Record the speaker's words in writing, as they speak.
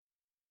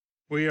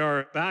We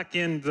are back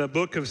in the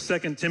book of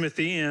 2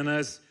 Timothy, and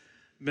as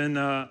been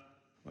my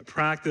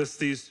practice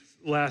these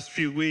last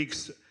few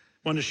weeks, I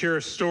want to share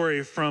a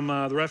story from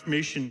the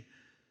Reformation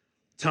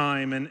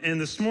time. And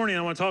this morning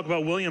I want to talk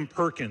about William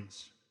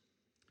Perkins.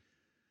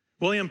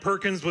 William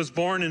Perkins was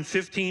born in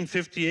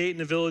 1558 in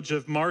the village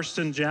of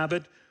Marston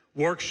Jabbet,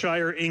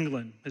 Warwickshire,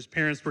 England. His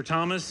parents were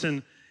Thomas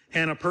and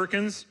Hannah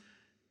Perkins.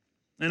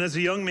 And as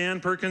a young man,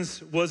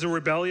 Perkins was a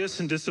rebellious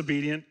and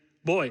disobedient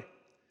boy.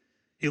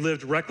 He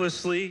lived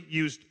recklessly,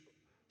 used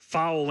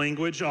foul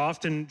language,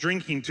 often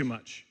drinking too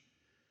much.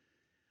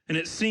 And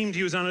it seemed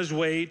he was on his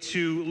way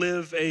to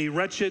live a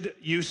wretched,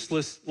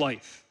 useless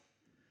life.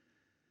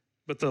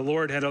 But the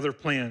Lord had other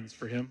plans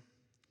for him.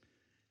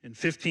 In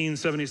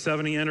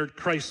 1577, he entered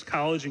Christ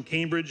College in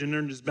Cambridge and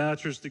earned his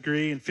bachelor's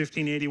degree in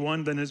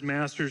 1581, then his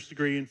master's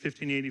degree in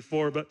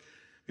 1584. But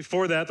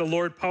before that, the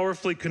Lord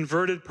powerfully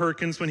converted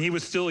Perkins when he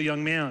was still a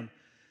young man.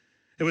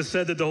 It was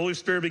said that the Holy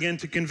Spirit began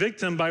to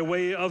convict him by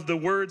way of the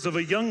words of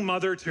a young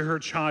mother to her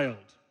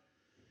child.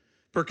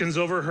 Perkins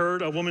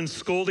overheard a woman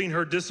scolding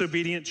her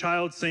disobedient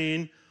child,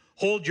 saying,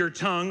 "Hold your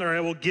tongue, or I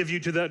will give you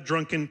to that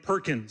drunken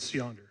Perkins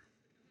yonder."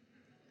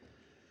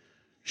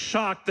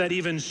 Shocked that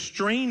even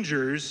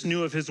strangers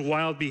knew of his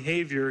wild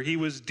behavior, he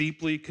was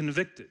deeply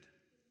convicted.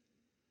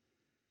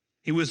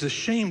 He was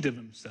ashamed of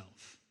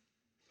himself.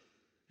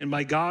 And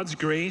by God's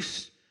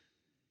grace,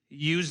 he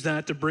used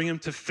that to bring him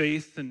to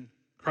faith in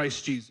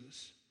Christ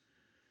Jesus.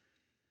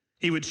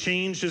 He would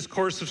change his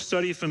course of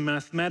study from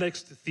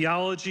mathematics to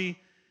theology.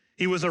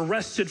 He was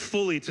arrested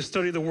fully to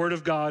study the Word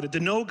of God and to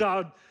know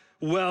God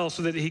well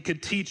so that he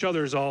could teach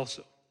others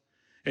also.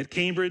 At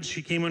Cambridge,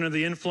 he came under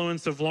the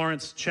influence of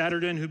Lawrence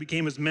Chatterton, who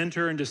became his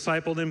mentor and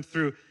discipled him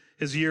through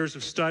his years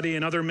of study,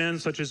 and other men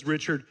such as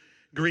Richard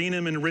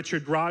Greenham and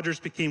Richard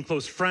Rogers became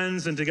close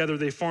friends, and together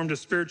they formed a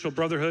spiritual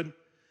brotherhood.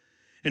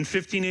 In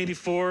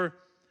 1584,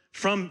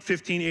 from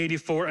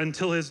 1584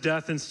 until his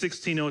death in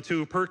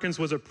 1602, Perkins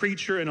was a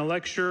preacher and a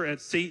lecturer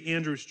at St.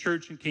 Andrew's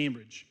Church in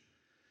Cambridge.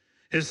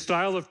 His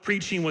style of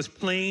preaching was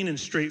plain and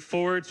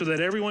straightforward so that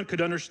everyone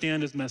could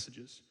understand his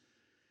messages.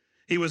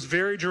 He was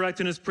very direct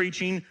in his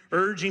preaching,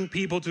 urging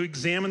people to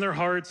examine their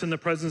hearts in the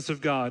presence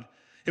of God.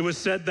 It was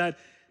said that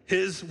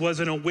his was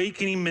an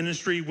awakening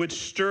ministry which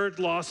stirred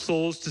lost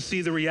souls to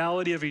see the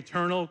reality of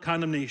eternal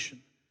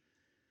condemnation.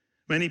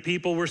 Many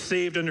people were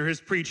saved under his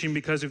preaching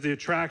because of the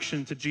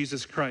attraction to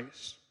Jesus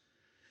Christ.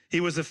 He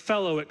was a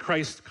fellow at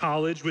Christ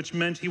College, which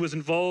meant he was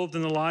involved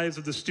in the lives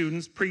of the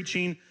students,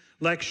 preaching,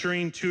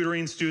 lecturing,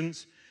 tutoring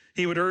students.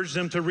 He would urge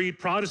them to read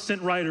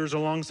Protestant writers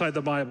alongside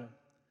the Bible.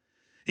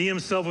 He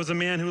himself was a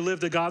man who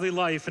lived a godly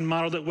life and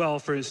modeled it well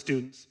for his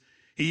students.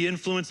 He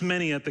influenced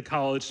many at the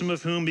college, some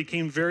of whom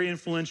became very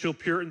influential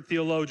Puritan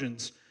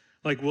theologians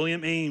like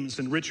William Ames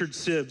and Richard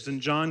Sibbes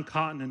and John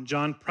Cotton and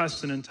John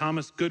Preston and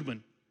Thomas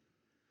Goodwin.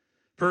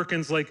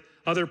 Perkins, like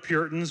other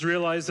Puritans,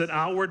 realized that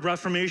outward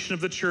reformation of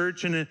the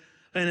church and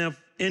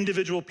of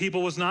individual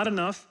people was not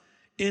enough.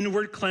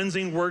 Inward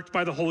cleansing worked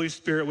by the Holy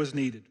Spirit was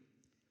needed.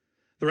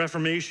 The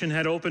Reformation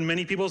had opened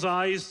many people's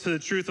eyes to the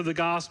truth of the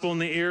gospel and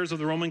the errors of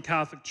the Roman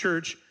Catholic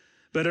Church,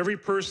 but every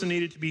person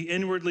needed to be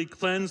inwardly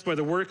cleansed by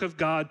the work of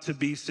God to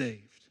be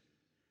saved.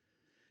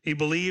 He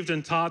believed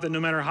and taught that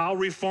no matter how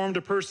reformed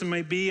a person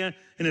may be in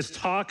his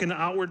talk and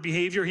outward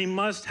behavior, he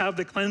must have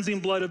the cleansing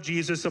blood of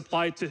Jesus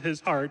applied to his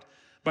heart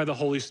by the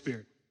Holy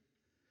Spirit.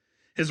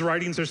 His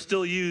writings are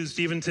still used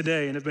even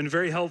today and have been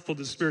very helpful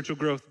to the spiritual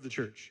growth of the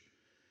church.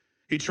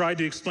 He tried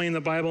to explain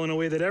the Bible in a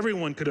way that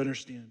everyone could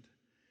understand.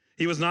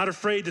 He was not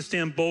afraid to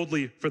stand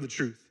boldly for the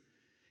truth.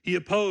 He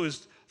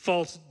opposed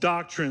false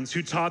doctrines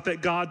who taught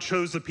that God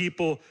chose the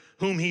people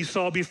whom he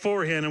saw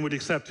beforehand and would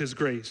accept his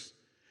grace.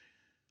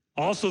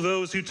 Also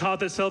those who taught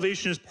that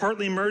salvation is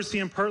partly mercy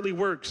and partly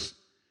works.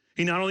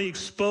 He not only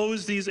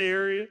exposed these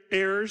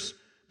errors,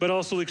 but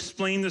also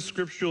explained the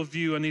scriptural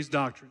view on these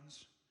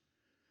doctrines.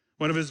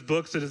 One of his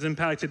books that has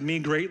impacted me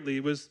greatly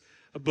was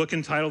a book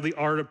entitled The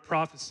Art of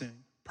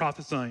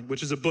Prophesying,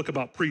 which is a book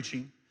about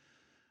preaching,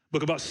 a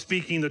book about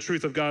speaking the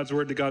truth of God's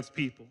word to God's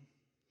people.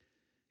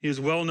 He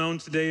is well known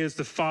today as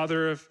the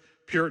father of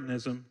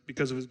Puritanism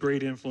because of his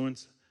great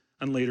influence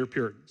on later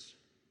Puritans.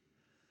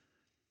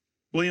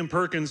 William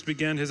Perkins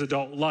began his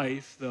adult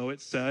life, though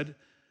it's said,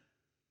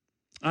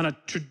 on a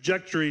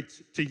trajectory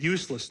to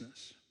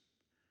uselessness.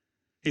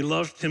 He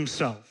loved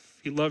himself.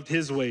 He loved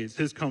his ways,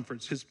 his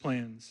comforts, his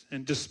plans,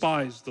 and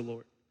despised the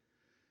Lord.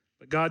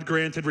 But God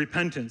granted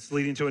repentance,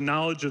 leading to a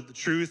knowledge of the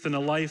truth, and a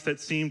life that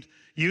seemed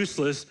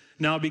useless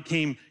now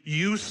became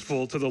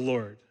useful to the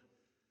Lord,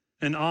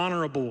 an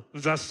honorable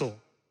vessel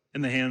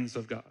in the hands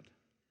of God.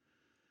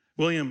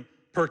 William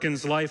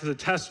Perkins' life is a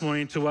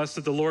testimony to us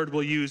that the Lord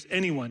will use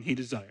anyone he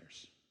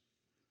desires.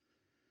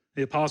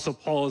 The Apostle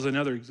Paul is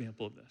another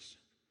example of this.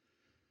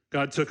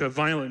 God took a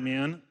violent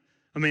man,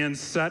 a man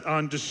set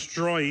on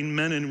destroying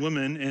men and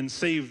women, and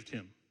saved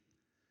him.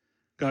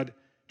 God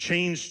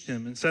changed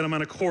him and set him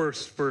on a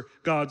course for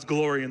God's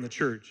glory in the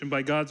church. And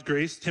by God's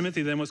grace,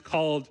 Timothy then was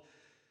called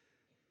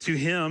to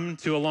him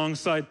to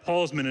alongside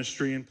Paul's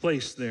ministry and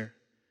placed there.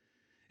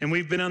 And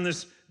we've been on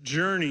this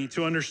journey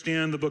to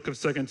understand the book of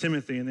 2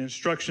 Timothy and the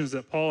instructions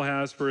that Paul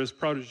has for his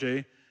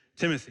protege,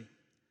 Timothy.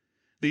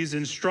 These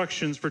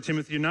instructions for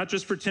Timothy are not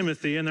just for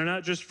Timothy, and they're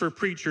not just for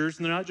preachers,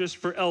 and they're not just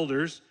for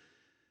elders,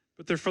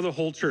 but they're for the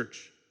whole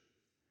church,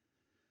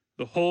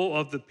 the whole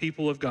of the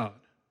people of God.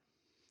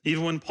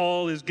 Even when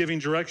Paul is giving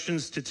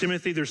directions to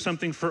Timothy, there's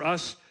something for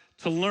us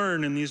to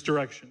learn in these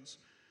directions.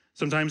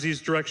 Sometimes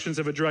these directions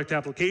have a direct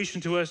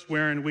application to us,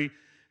 wherein we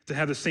to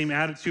have the same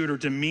attitude or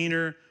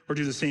demeanor or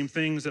do the same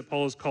things that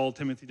Paul has called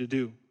Timothy to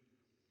do.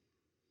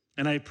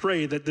 And I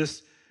pray that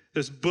this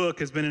book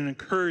has been an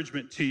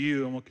encouragement to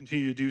you and will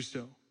continue to do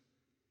so.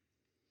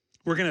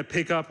 We're going to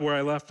pick up where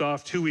I left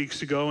off 2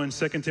 weeks ago in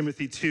 2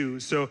 Timothy 2.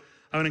 So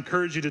I would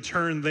encourage you to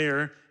turn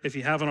there if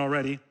you haven't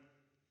already.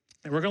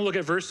 And we're going to look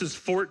at verses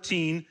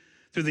 14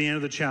 through the end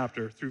of the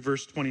chapter, through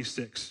verse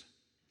 26.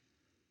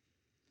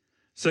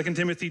 2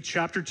 Timothy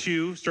chapter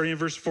 2, starting in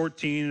verse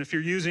 14. And if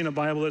you're using a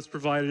Bible that's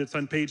provided, it's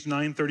on page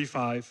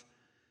 935.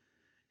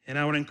 And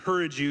I would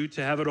encourage you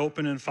to have it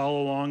open and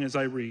follow along as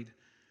I read.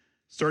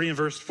 Starting in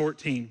verse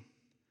 14.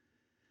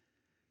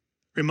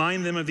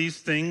 Remind them of these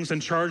things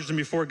and charge them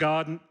before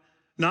God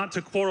not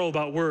to quarrel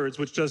about words,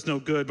 which does no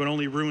good, but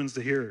only ruins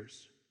the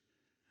hearers.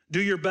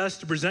 Do your best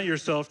to present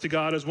yourself to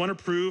God as one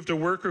approved, a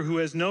worker who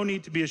has no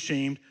need to be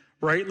ashamed,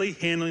 rightly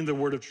handling the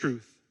word of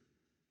truth.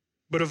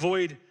 But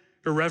avoid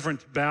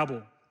irreverent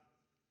babble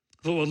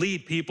that will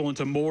lead people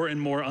into more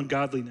and more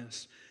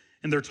ungodliness,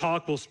 and their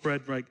talk will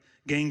spread like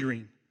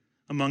gangrene.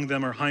 Among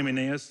them are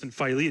Hymenaeus and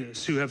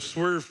Philetus, who have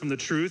swerved from the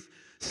truth,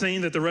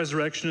 saying that the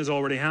resurrection has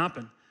already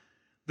happened.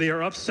 They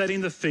are upsetting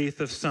the faith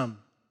of some.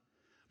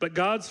 But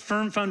God's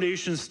firm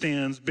foundation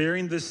stands,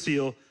 bearing this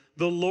seal: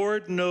 the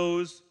Lord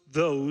knows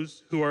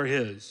those who are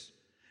his.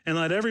 And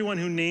let everyone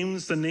who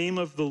names the name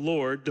of the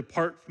Lord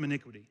depart from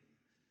iniquity.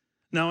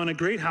 Now in a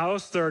great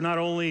house there are not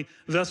only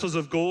vessels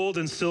of gold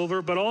and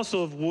silver, but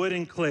also of wood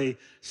and clay,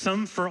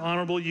 some for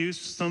honorable use,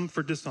 some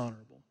for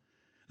dishonorable.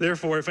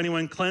 Therefore, if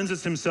anyone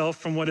cleanses himself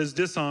from what is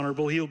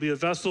dishonorable, he will be a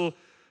vessel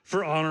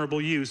for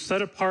honorable use,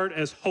 set apart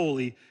as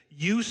holy,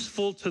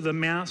 useful to the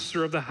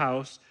master of the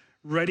house,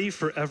 ready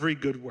for every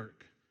good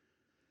work.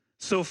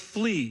 So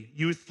flee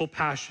youthful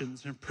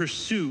passions and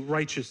pursue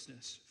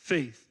righteousness,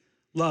 faith,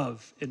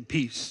 love, and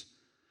peace,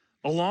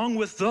 along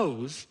with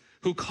those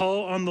who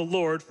call on the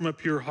Lord from a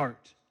pure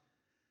heart.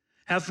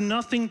 Have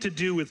nothing to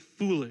do with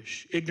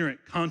foolish, ignorant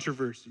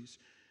controversies.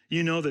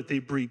 You know that they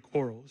breed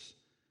quarrels.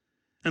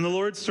 And the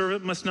Lord's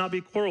servant must not be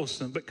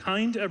quarrelsome, but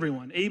kind to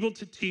everyone, able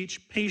to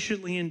teach,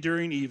 patiently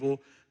enduring evil,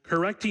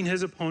 correcting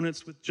his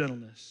opponents with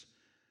gentleness.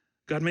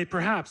 God may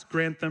perhaps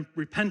grant them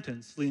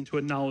repentance, leading to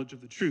a knowledge of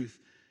the truth,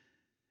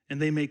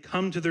 and they may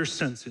come to their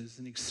senses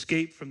and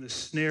escape from the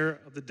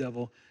snare of the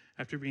devil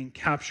after being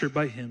captured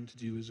by him to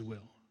do his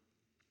will.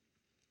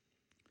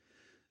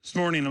 This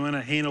morning, I'm going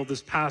to handle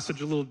this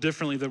passage a little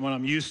differently than what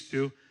I'm used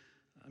to.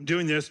 I'm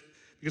doing this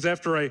because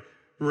after I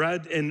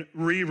read and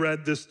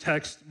reread this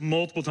text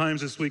multiple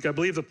times this week, I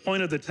believe the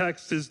point of the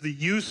text is the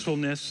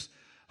usefulness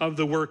of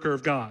the worker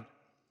of God.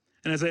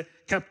 And as I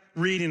kept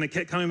reading, I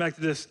kept coming back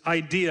to this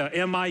idea: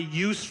 am I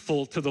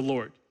useful to the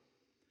Lord?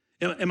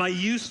 Am I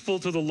useful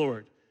to the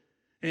Lord?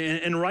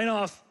 And right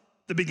off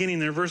the beginning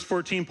there, verse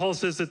 14, Paul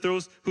says that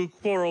those who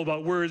quarrel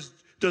about words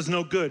does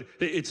no good.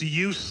 It's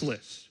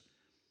useless.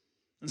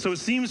 And so it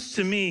seems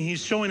to me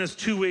he's showing us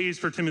two ways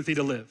for Timothy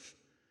to live,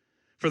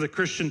 for the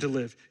Christian to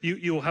live.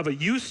 You'll have a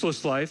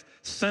useless life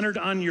centered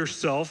on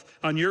yourself,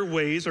 on your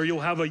ways, or you'll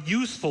have a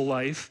useful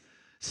life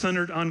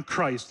centered on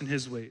Christ and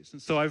his ways.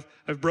 And so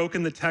I've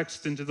broken the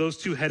text into those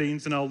two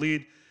headings, and I'll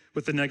lead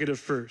with the negative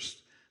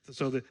first.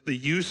 So the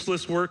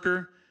useless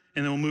worker,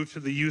 and then we'll move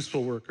to the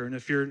useful worker. And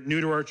if you're new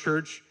to our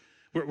church,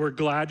 we're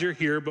glad you're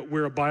here, but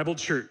we're a Bible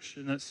church,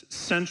 and that's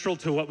central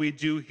to what we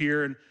do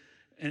here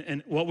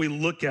and what we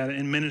look at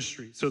in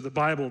ministry. So the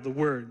Bible, the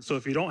Word. So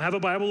if you don't have a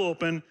Bible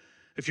open,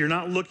 if you're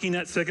not looking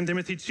at 2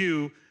 Timothy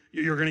 2,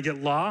 you're going to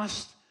get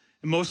lost,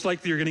 and most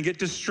likely you're going to get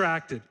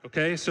distracted,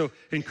 okay? So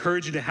I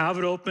encourage you to have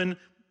it open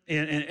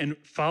and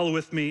follow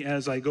with me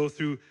as I go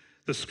through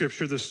the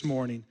scripture this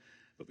morning.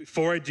 But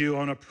before I do, I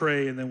want to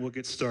pray, and then we'll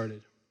get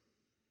started.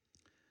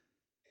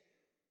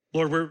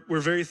 Lord,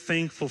 we're very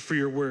thankful for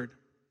your word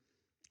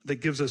that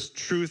gives us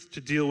truth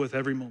to deal with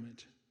every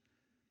moment.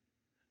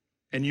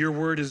 And your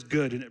word is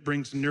good, and it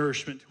brings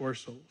nourishment to our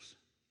souls.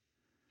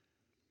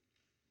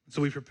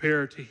 So we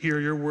prepare to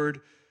hear your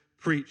word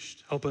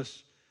preached. Help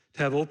us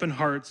to have open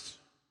hearts,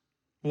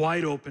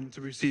 wide open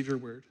to receive your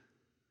word.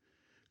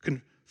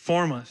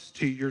 Conform us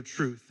to your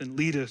truth and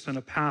lead us on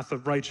a path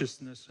of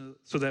righteousness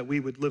so that we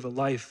would live a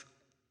life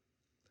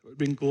that would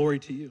bring glory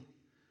to you.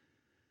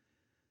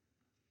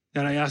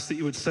 And I ask that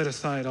you would set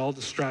aside all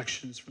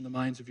distractions from the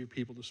minds of your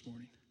people this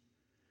morning.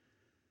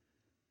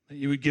 That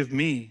you would give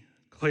me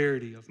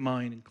clarity of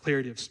mind and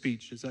clarity of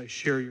speech as I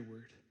share your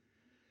word.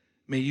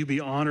 May you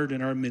be honored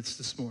in our midst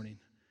this morning.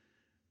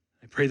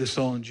 I pray this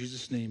all in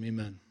Jesus' name,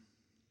 amen.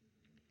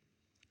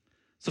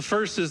 So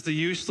first is the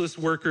useless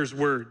worker's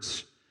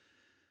words.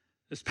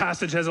 This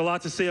passage has a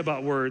lot to say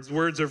about words.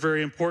 Words are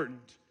very important.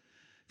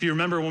 If you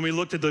remember when we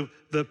looked at the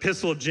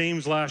epistle of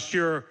James last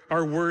year,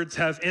 our words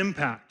have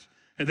impact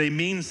and they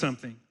mean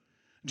something.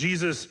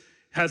 Jesus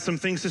had some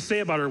things to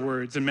say about our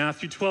words. In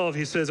Matthew 12,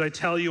 he says, I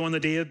tell you, on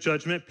the day of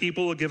judgment,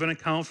 people will give an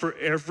account for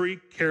every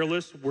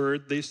careless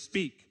word they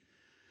speak.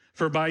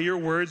 For by your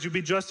words you'll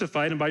be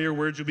justified, and by your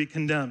words you'll be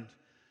condemned.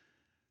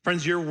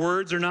 Friends, your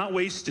words are not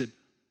wasted.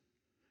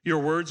 Your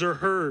words are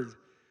heard.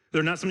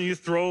 They're not something you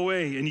throw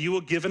away, and you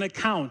will give an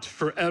account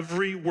for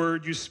every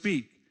word you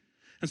speak.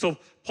 And so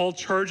Paul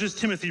charges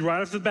Timothy right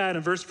off the bat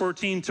in verse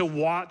 14 to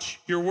watch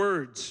your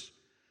words.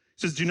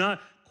 He says, do not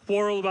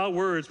quarrel about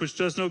words, which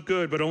does no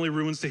good, but only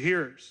ruins the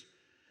hearers.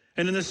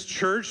 And in this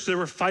church, they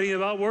were fighting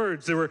about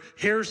words. They were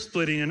hair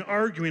splitting and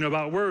arguing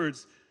about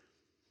words.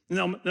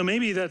 Now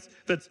maybe that's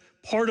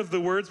part of the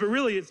words, but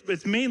really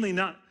it's mainly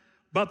not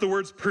about the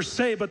words per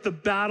se, but the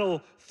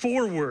battle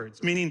for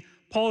words, meaning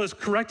Paul is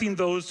correcting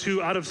those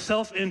who, out of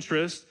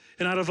self-interest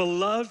and out of a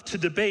love to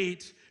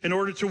debate in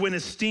order to win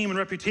esteem and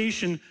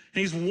reputation, and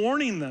he's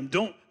warning them,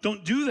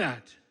 don't do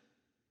that.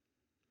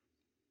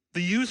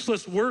 The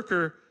useless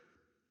worker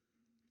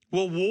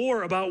will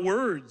war about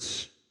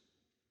words.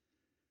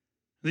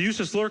 The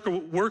useless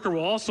worker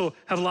will also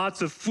have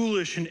lots of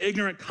foolish and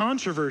ignorant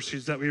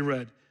controversies that we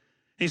read. And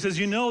he says,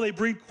 they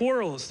breed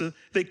quarrels.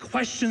 They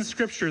question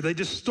Scripture. They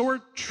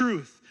distort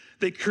truth.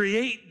 They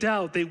create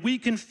doubt. They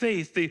weaken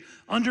faith. They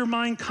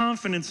undermine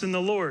confidence in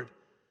the Lord.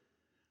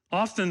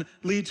 Often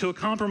lead to a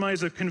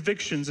compromise of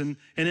convictions, and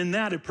in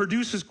that it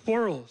produces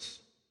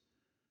quarrels.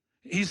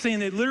 He's saying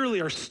they literally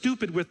are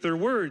stupid with their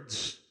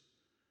words.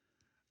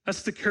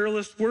 That's the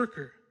careless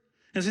worker.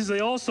 And says they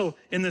also,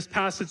 in this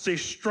passage, they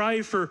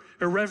strive for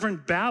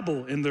irreverent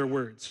babble in their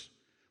words,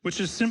 which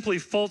is simply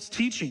false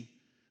teaching.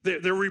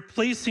 They're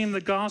replacing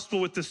the gospel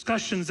with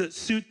discussions that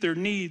suit their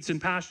needs and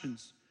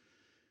passions.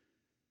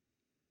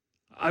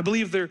 I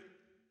believe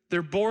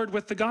they're bored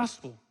with the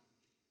gospel.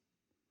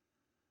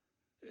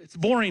 It's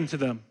boring to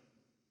them.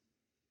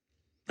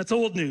 That's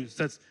old news.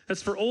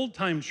 That's for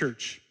old-time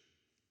church.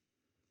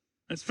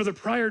 That's for the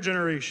prior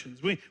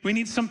generations. We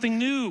need something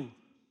new.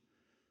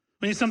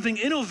 We need something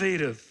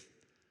innovative.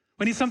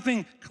 We need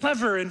something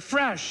clever and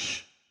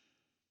fresh.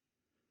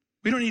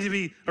 We don't need to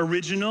be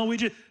original. We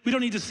don't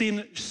need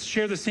to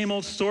share the same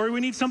old story. We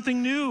need something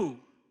new.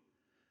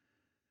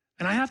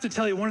 And I have to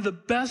tell you, one of the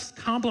best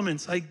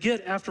compliments I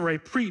get after I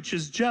preach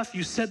is, Jeff,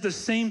 you said the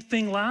same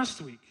thing last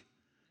week.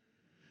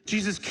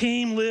 Jesus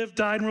came, lived,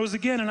 died, and rose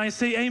again. And I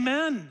say,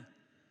 amen.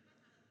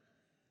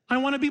 I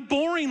want to be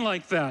boring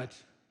like that.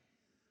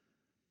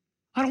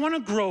 I don't want to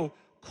grow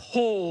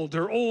cold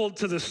or old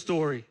to the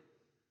story.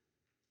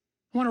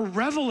 I want to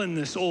revel in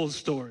this old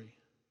story.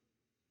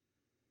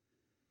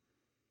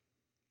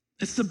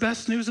 It's the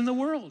best news in the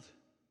world.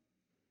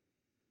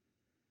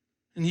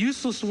 And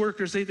useless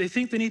workers, they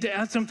think they need to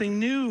add something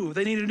new.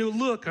 They need a new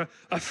look,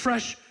 a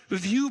fresh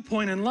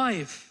viewpoint in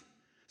life,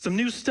 some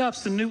new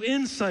steps, some new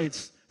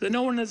insights that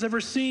no one has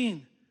ever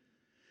seen.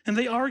 And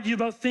they argue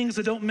about things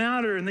that don't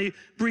matter, and they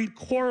breed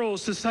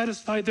quarrels to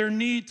satisfy their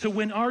need to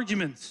win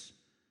arguments.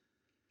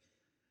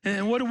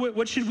 And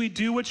what should we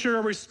do? What should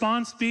our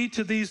response be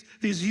to these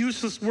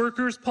useless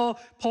workers?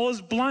 Paul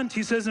is blunt.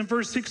 He says in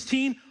verse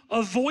 16,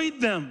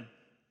 avoid them,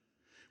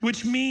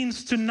 which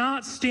means to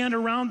not stand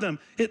around them.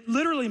 It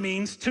literally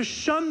means to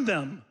shun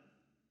them,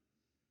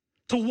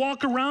 to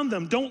walk around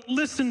them. Don't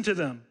listen to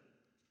them.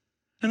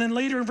 And then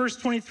later in verse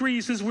 23,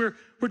 he says we're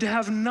to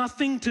have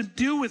nothing to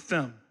do with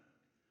them.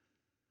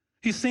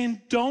 He's saying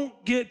don't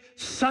get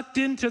sucked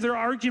into their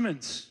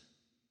arguments,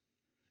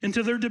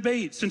 into their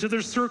debates, into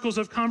their circles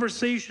of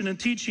conversation and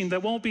teaching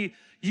that won't be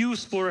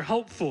useful or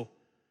helpful.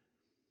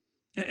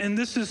 And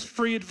this is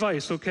free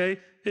advice, okay?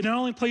 It not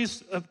only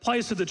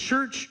applies to the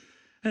church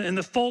and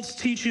the false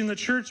teaching in the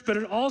church, but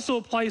it also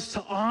applies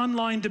to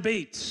online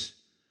debates.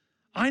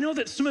 I know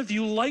that some of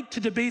you like to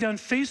debate on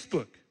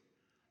Facebook.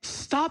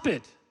 Stop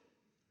it.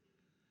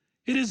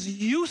 It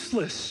is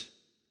useless.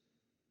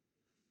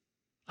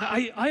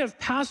 I have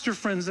pastor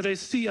friends that I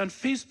see on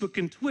Facebook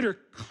and Twitter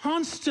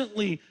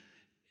constantly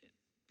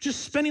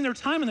just spending their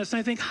time on this, and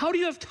I think, how do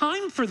you have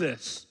time for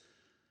this?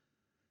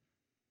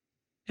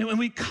 And when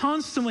we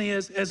constantly,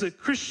 as a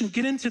Christian,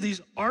 get into these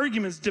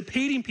arguments,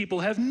 debating people,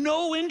 have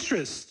no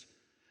interest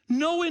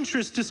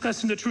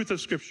discussing the truth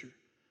of Scripture.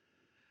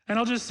 And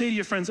I'll just say to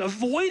you, friends,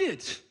 avoid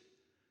it.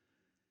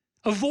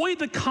 Avoid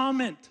the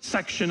comment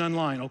section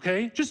online,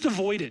 okay? Just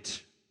avoid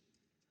it.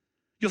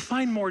 You'll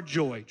find more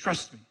joy,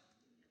 trust me.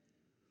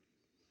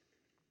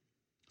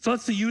 So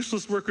that's the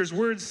useless worker's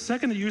words.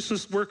 Second, the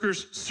useless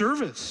worker's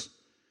service.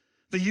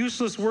 The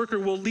useless worker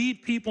will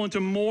lead people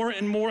into more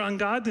and more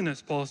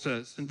ungodliness, Paul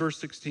says in verse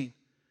 16.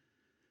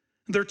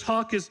 Their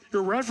talk is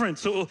irreverent,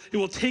 so it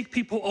will take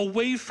people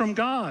away from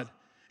God.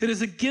 It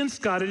is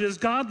against God. It is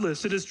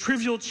godless. It is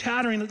trivial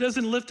chattering that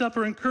doesn't lift up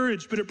or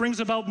encourage, but it brings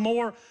about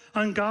more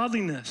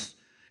ungodliness.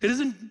 It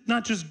isn't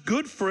not just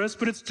good for us,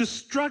 but it's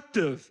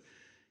destructive.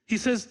 He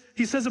says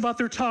about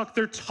their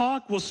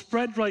talk will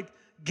spread like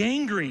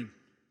gangrene.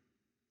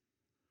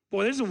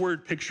 Boy, there's a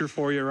word picture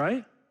for you,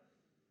 right?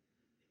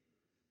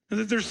 And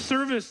that their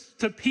service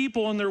to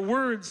people and their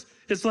words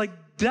is like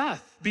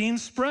death being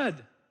spread.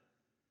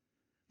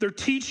 Their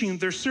teaching,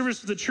 their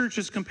service to the church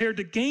is compared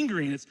to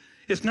gangrene.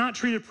 It's not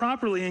treated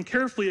properly and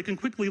carefully, it can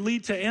quickly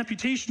lead to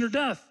amputation or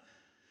death.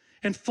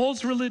 And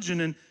false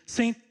religion and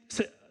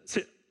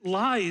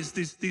lies,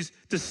 these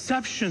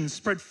deceptions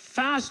spread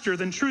faster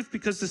than truth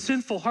because the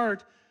sinful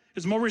heart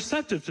is more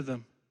receptive to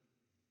them.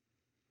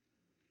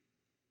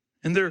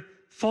 And their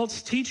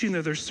false teaching,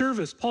 their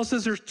service. Paul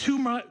says there's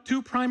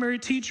two primary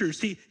teachers.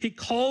 He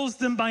calls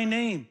them by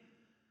name,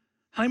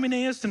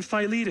 Hymenaeus and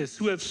Philetus,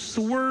 who have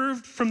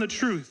swerved from the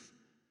truth.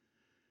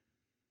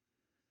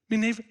 I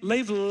mean,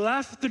 they've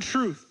left the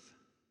truth.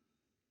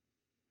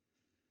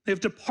 They've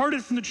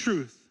departed from the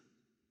truth.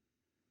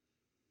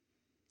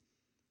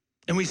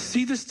 And we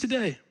see this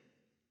today.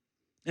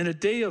 In a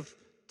day of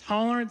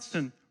tolerance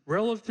and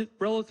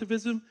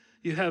relativism,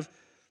 you have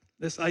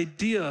this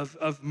idea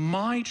of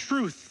my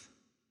truth.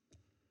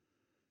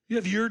 You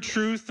have your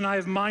truth and I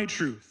have my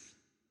truth.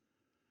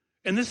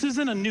 And this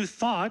isn't a new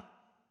thought.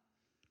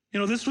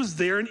 This was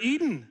there in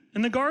Eden,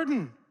 in the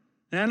garden.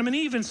 Adam and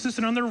Eve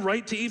insisted on their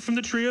right to eat from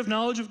the tree of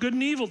knowledge of good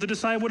and evil, to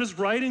decide what is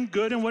right and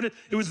good and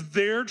it was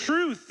their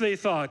truth, they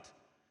thought.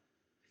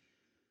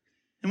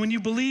 And when you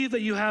believe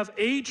that you have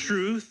a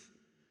truth,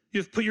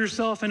 you've put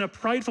yourself in a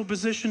prideful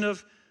position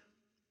of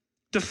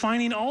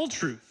defining all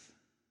truth.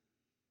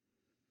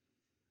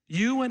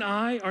 You and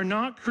I are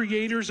not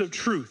creators of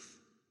truth.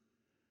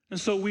 And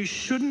so we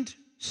shouldn't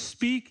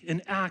speak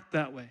and act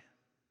that way.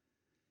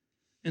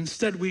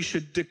 Instead, we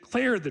should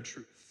declare the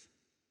truth.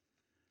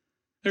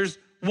 There's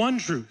one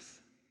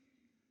truth.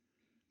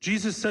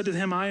 Jesus said to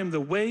him, I am the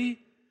way,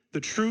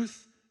 the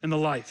truth, and the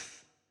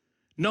life.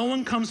 No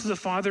one comes to the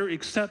Father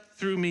except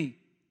through me.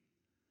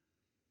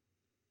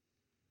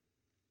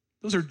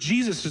 Those are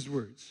Jesus'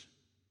 words.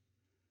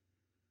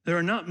 There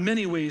are not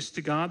many ways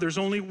to God. There's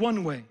only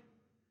one way.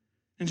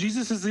 And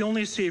Jesus is the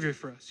only Savior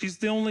for us. He's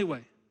the only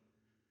way.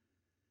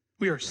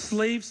 We are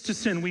slaves to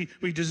sin. We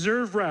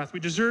deserve wrath. We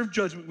deserve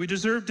judgment. We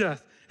deserve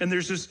death. And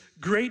there's this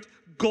great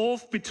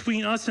gulf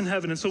between us and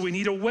heaven. And so we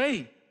need a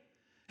way.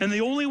 And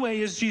the only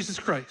way is Jesus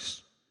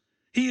Christ.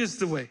 He is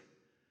the way.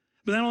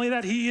 But not only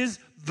that, he is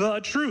the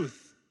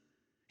truth.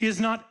 He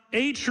is not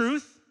a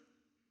truth.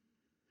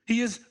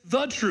 He is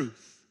the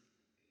truth.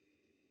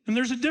 And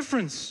there's a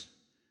difference.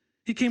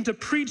 He came to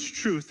preach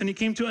truth and he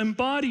came to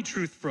embody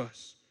truth for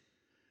us.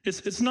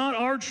 It's not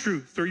our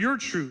truth or your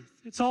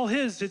truth. It's all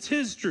his. It's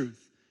his truth.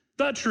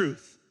 The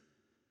truth.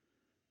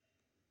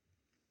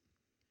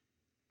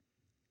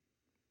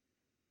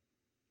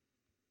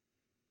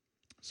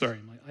 Sorry,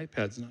 my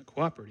iPad's not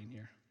cooperating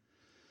here.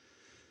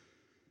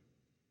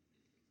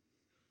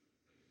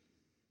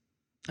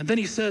 And then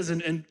he says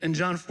in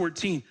John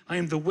 14, I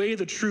am the way,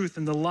 the truth,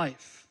 and the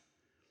life.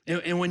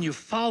 And when you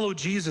follow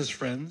Jesus,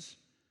 friends,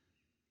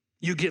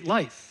 you get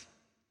life.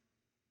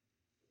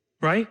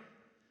 Right?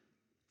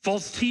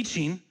 False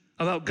teaching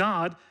about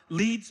God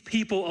leads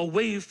people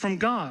away from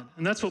God.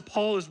 And that's what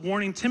Paul is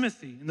warning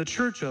Timothy in the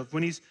church of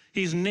when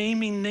he's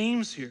naming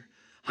names here.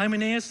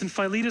 Hymenaeus and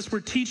Philetus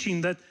were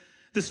teaching that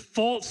this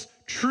false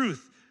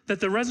truth,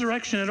 that the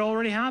resurrection had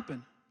already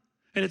happened.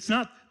 And it's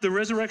not the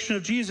resurrection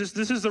of Jesus,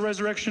 this is the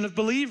resurrection of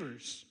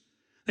believers.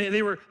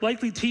 They were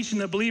likely teaching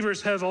that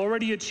believers have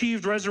already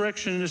achieved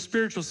resurrection in a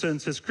spiritual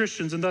sense as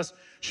Christians and thus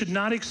should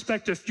not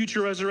expect a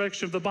future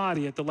resurrection of the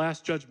body at the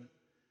last judgment.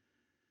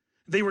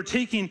 They were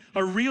taking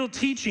a real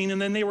teaching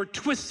and then they were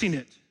twisting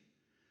it.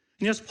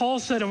 And yes, Paul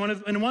said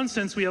in one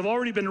sense, we have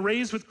already been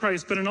raised with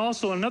Christ, but in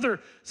also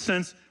another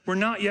sense, we're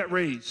not yet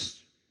raised.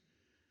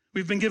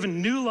 We've been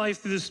given new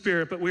life through the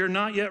Spirit, but we are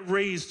not yet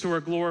raised to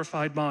our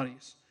glorified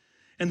bodies.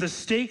 And the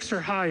stakes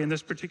are high in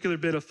this particular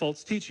bit of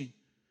false teaching.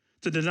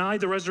 To deny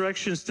the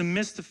resurrection is to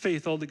miss the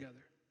faith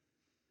altogether.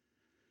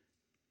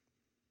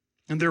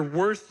 And their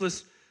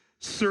worthless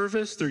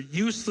service, their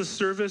useless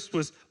service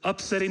was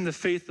upsetting the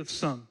faith of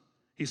some,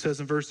 he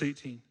says in verse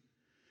 18.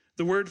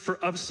 The word for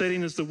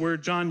upsetting is the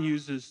word John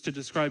uses to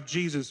describe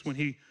Jesus when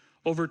he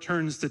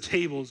overturns the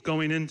tables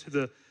going into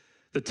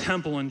the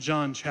temple in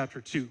John chapter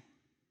 2.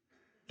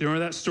 Do you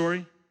remember that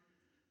story?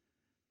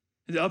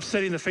 The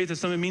upsetting the faith of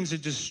some, it means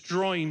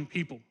destroying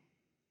people.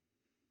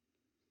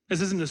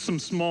 This isn't some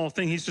small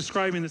thing. He's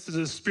describing this as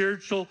a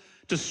spiritual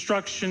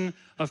destruction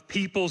of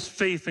people's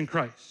faith in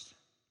Christ.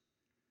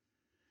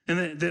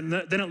 And then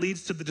it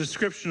leads to the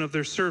description of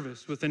their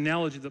service with the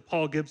analogy that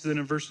Paul gives then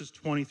in verses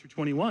 20 through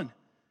 21.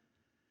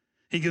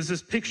 He gives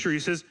this picture. He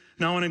says,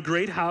 now in a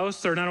great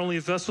house, there are not only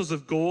vessels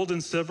of gold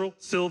and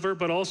silver,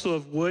 but also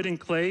of wood and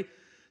clay,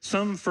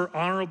 some for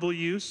honorable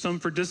use, some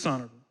for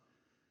dishonorable.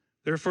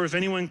 Therefore, if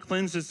anyone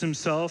cleanses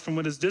himself from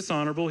what is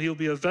dishonorable, he'll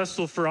be a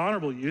vessel for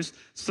honorable use,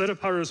 set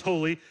apart as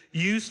holy,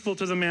 useful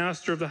to the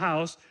master of the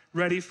house,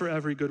 ready for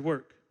every good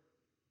work.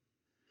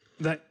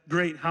 That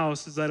great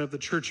house is that of the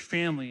church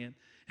family,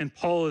 and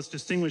Paul is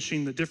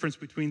distinguishing the difference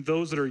between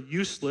those that are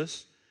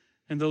useless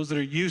and those that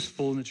are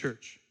useful in the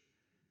church.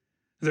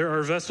 There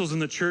are vessels in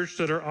the church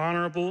that are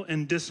honorable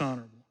and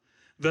dishonorable.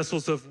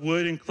 Vessels of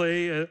wood and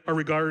clay are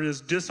regarded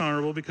as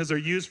dishonorable because they're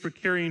used for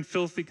carrying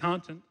filthy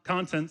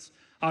contents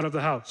out of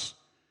the house.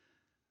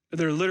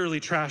 They're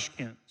literally trash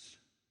cans.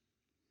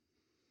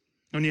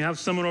 When you have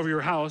someone over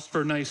your house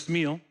for a nice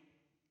meal,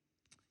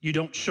 you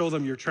don't show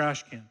them your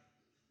trash can,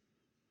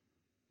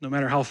 no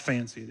matter how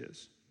fancy it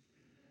is.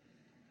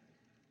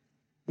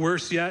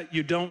 Worse yet,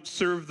 you don't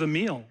serve the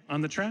meal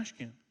on the trash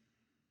can,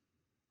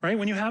 right?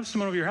 When you have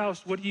someone over your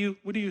house, what do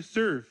you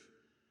serve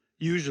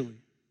usually?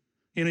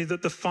 You know,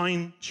 the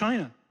fine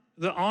china,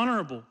 the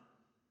honorable.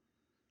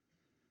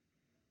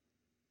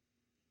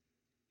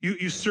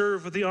 You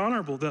serve with the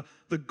honorable,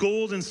 the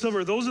gold and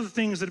silver. Those are the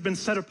things that have been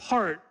set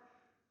apart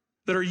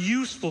that are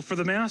useful for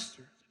the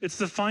master. It's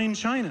the fine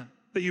china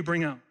that you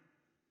bring out.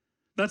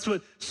 That's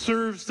what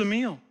serves the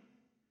meal.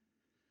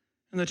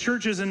 And the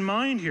church is in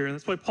mind here.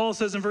 That's why Paul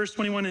says in verse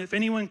 21, if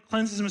anyone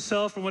cleanses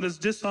himself from what is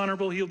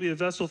dishonorable, he'll be a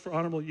vessel for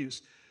honorable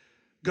use.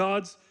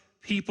 God's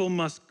people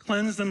must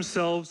cleanse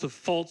themselves of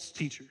false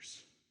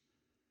teachers.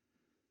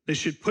 They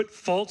should put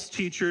false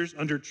teachers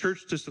under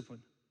church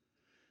discipline.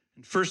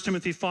 In 1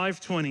 Timothy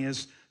 5:20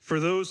 is, for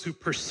those who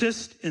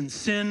persist in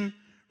sin,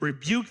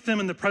 rebuke them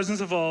in the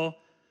presence of all,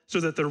 so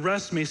that the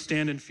rest may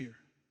stand in fear.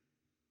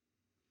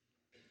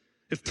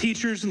 If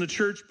teachers in the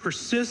church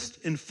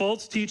persist in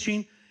false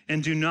teaching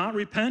and do not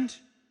repent,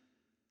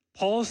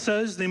 Paul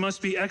says they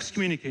must be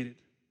excommunicated.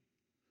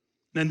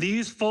 And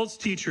these false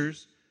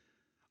teachers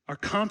are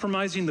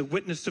compromising the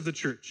witness of the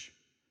church.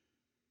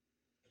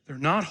 They're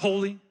not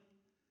holy.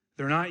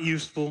 They're not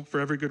useful for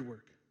every good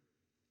work.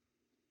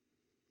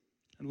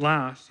 And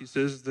last, he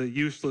says, the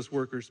useless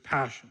worker's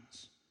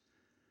passions.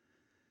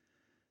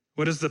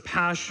 What is the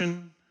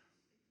passion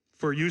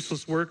for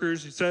useless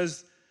workers? He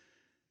says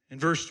in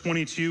verse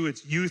 22,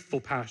 it's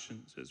youthful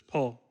passions, as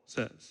Paul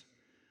says.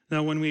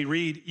 Now, when we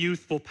read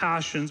youthful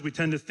passions, we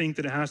tend to think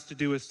that it has to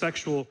do with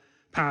sexual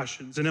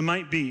passions, and it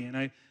might be, and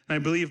I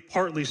believe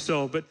partly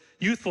so, but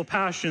youthful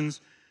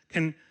passions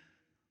can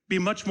be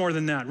much more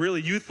than that.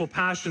 Really, youthful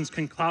passions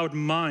can cloud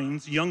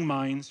minds, young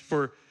minds,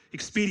 for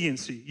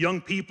expediency.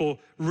 Young people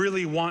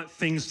really want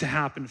things to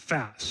happen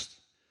fast,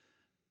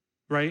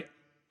 right?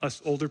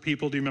 Us older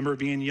people, do you remember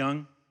being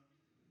young?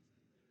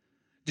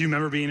 Do you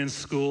remember being in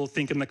school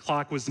thinking the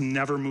clock was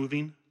never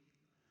moving?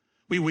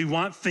 We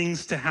want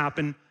things to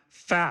happen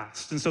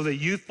fast. And so the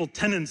youthful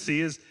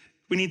tendency is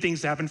we need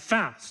things to happen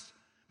fast.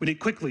 We need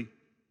quickly.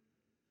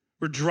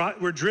 We're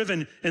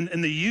driven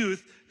in the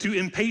youth to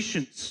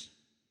impatience.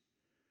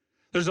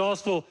 There's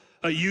also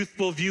a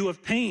youthful view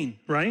of pain,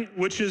 right?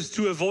 Which is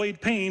to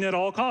avoid pain at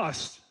all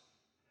costs.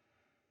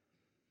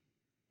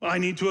 I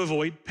need to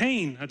avoid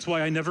pain. That's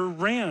why I never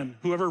ran.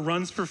 Whoever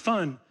runs for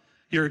fun,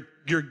 you're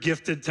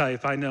gifted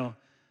type, I know.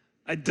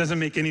 It doesn't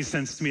make any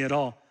sense to me at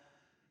all.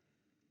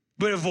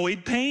 But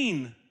avoid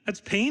pain.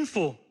 That's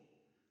painful.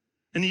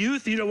 In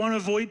youth, you don't want to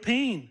avoid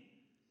pain.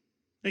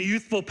 A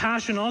youthful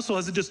passion also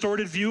has a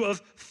distorted view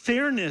of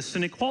fairness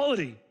and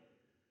equality,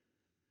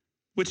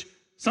 which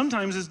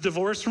sometimes is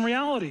divorced from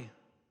reality.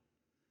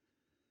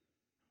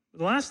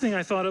 The last thing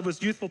I thought of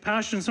was youthful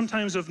passion,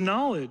 sometimes of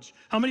knowledge.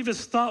 How many of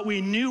us thought we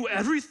knew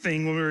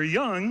everything when we were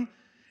young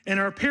and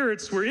our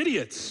parents were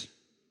idiots?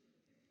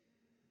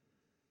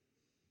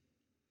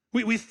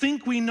 We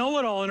think we know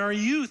it all in our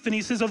youth, and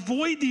he says,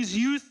 avoid these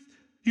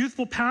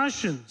youthful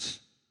passions.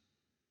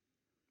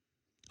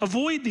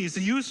 Avoid these.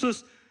 The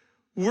useless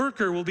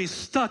worker will be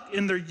stuck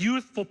in their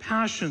youthful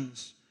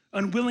passions,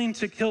 unwilling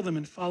to kill them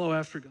and follow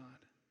after God.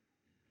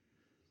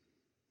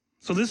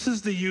 So this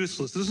is the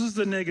useless. This is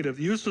the negative.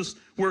 The useless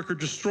worker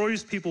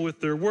destroys people with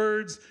their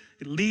words.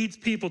 It leads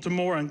people to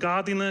more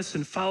ungodliness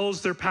and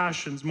follows their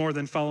passions more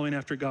than following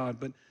after God.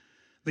 But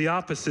the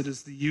opposite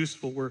is the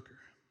useful worker.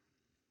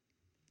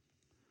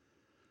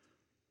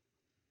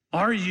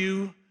 Are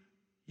you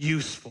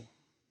useful?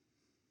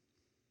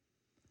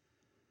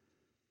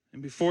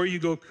 And before you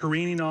go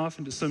careening off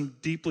into some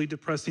deeply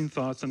depressing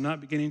thoughts, I'm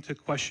not beginning to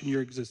question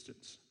your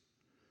existence.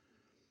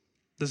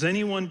 Does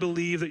anyone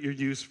believe that you're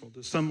useful?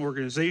 Does some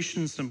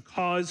organization, some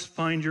cause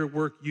find your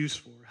work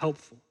useful or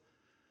helpful?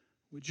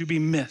 Would you be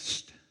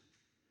missed?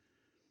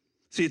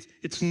 See,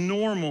 it's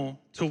normal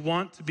to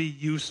want to be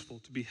useful,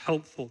 to be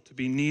helpful, to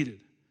be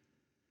needed.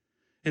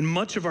 And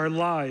much of our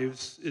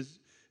lives is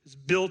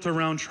built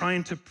around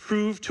trying to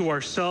prove to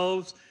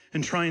ourselves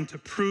and trying to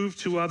prove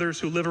to others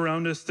who live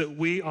around us that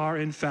we are,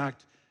 in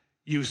fact,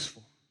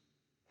 useful.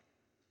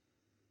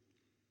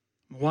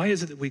 Why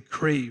is it that we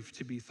crave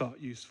to be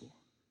thought useful?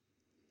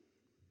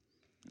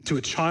 To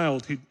a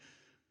child who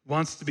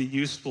wants to be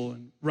useful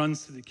and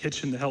runs to the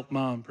kitchen to help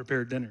mom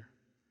prepare dinner.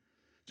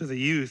 To the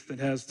youth that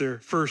has their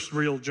first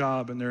real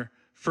job and their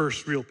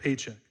first real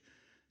paycheck.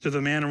 To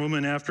the man or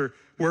woman after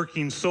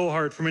working so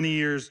hard for many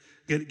years,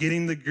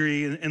 getting the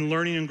degree and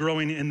learning and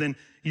growing, and then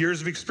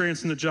years of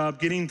experience in the job,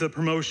 getting the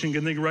promotion,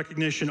 getting the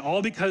recognition,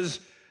 all because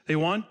they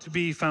want to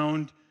be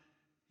found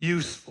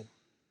useful.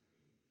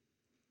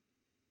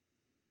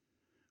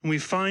 And we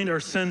find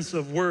our sense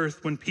of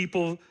worth when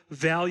people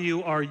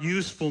value our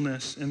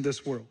usefulness in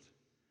this world.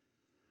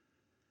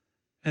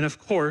 And of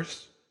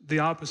course, the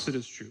opposite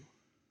is true.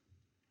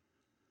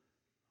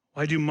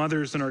 Why do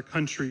mothers in our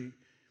country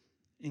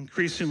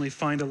increasingly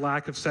find a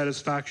lack of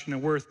satisfaction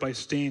and worth by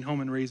staying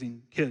home and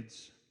raising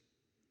kids?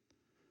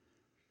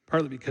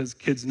 Partly because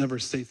kids never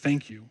say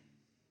thank you,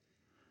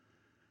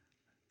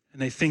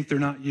 and they think they're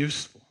not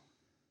useful.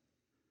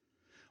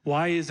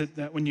 Why is it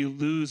that when you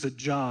lose a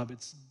job,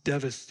 it's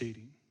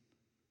devastating?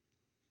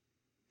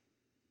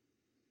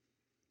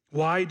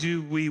 Why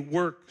do we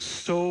work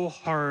so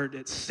hard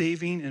at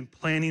saving and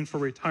planning for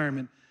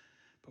retirement,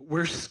 but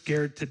we're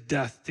scared to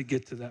death to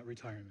get to that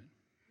retirement?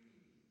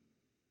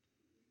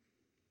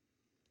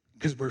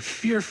 Because we're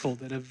fearful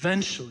that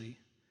eventually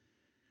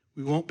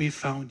we won't be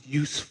found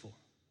useful.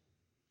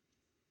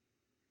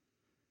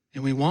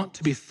 And we want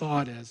to be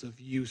thought as of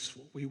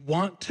useful. We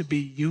want to be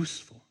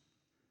useful.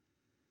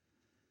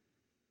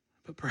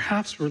 But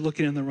perhaps we're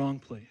looking in the wrong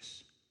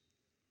place.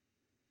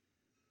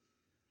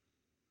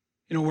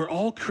 You know, we're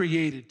all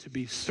created to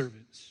be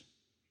servants.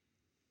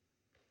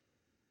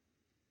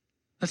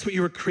 That's what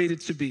you were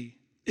created to be.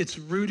 It's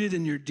rooted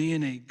in your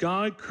DNA.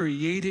 God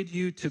created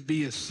you to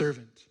be a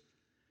servant.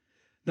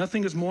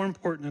 Nothing is more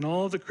important in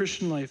all of the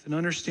Christian life than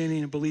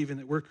understanding and believing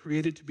that we're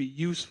created to be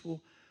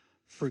useful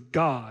for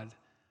God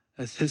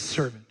as his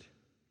servant.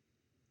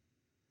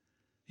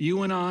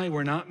 You and I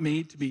were not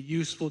made to be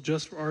useful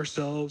just for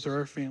ourselves or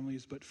our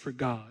families, but for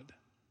God.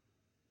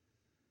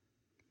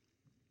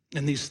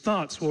 And these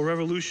thoughts will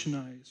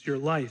revolutionize your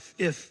life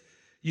if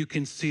you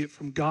can see it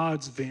from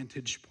God's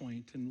vantage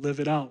point and live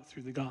it out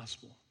through the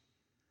gospel.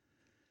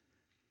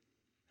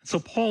 And so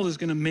Paul is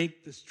going to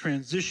make this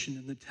transition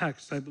in the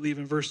text, I believe,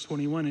 in verse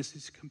 21, as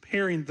he's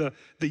comparing the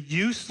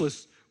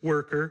useless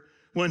worker,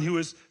 one who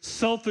is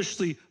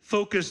selfishly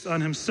focused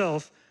on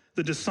himself,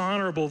 the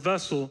dishonorable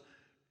vessel,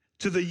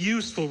 to the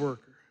useful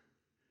worker.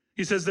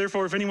 He says,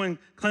 therefore, if anyone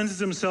cleanses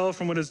himself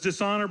from what is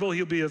dishonorable,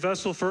 he'll be a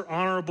vessel for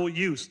honorable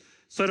use,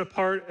 set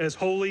apart as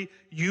holy,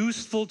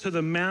 useful to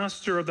the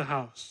master of the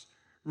house,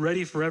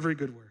 ready for every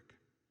good work.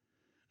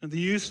 And the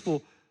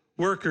useful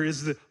worker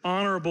is the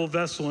honorable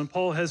vessel, and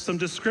Paul has some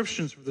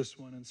descriptions for this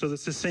one. And so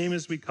it's the same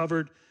as we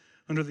covered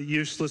under the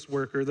useless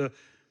worker,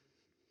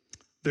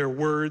 their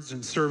words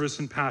and service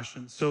and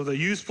passion. So the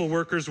useful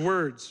worker's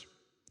words.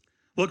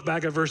 Look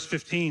back at verse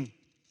 15. He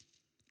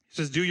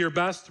says, do your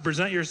best to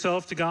present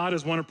yourself to God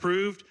as one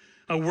approved,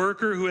 a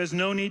worker who has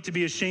no need to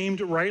be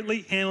ashamed,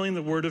 rightly handling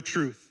the word of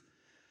truth.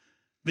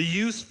 The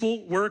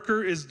useful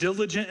worker is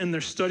diligent in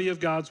their study of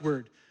God's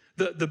word.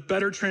 The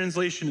better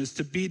translation is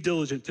to be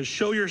diligent, to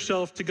show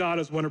yourself to God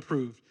as one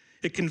approved.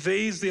 It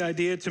conveys the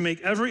idea to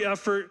make every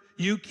effort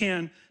you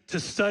can to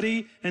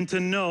study and to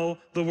know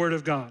the word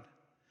of God.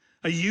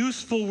 A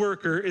useful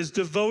worker is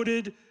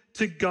devoted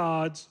to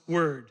God's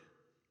word.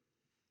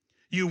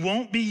 You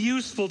won't be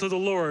useful to the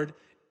Lord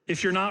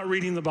if you're not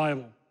reading the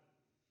Bible.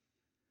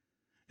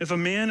 If a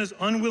man is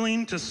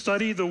unwilling to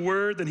study the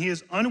word, then he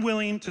is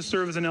unwilling to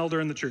serve as an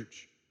elder in the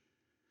church.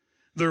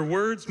 Their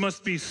words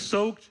must be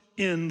soaked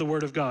in the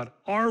word of God.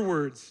 Our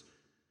words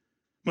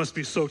must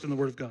be soaked in the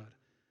word of God.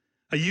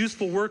 A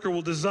useful worker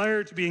will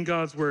desire to be in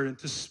God's word and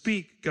to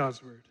speak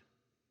God's word.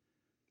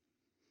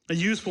 A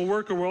useful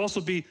worker will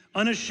also be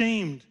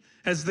unashamed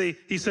as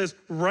he says,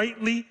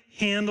 rightly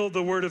handle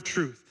the word of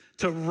truth.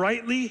 To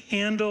rightly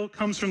handle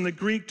comes from the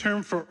Greek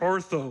term for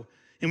ortho,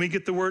 and we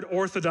get the word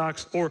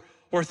orthodox or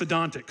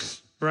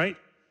orthodontics, right?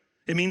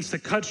 It means to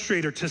cut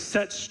straight or to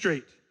set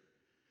straight.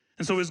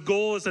 And so his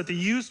goal is that the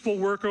useful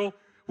worker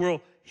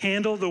will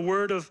handle the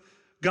word of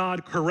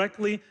God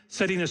correctly,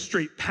 setting a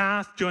straight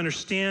path to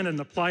understand and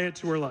apply it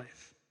to her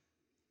life.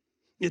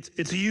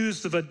 It's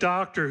used of a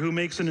doctor who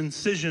makes an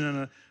incision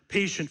on a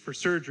patient for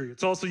surgery.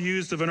 It's also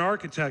used of an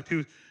architect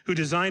who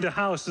designed a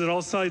house so that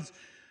all sides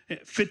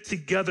fit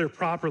together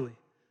properly.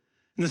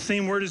 And the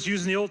same word is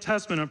used in the Old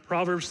Testament in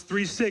Proverbs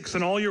 3:6.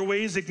 In all your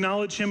ways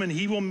acknowledge him and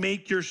he will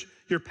make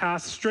your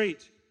path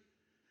straight.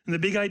 And the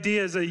big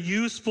idea is a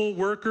useful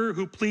worker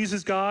who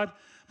pleases God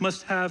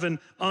must have an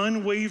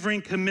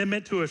unwavering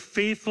commitment to a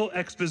faithful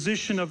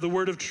exposition of the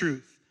word of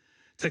truth,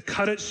 to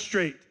cut it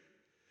straight,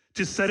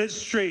 to set it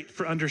straight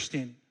for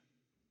understanding.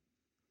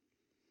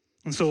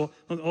 And so,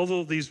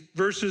 although these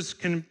verses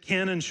can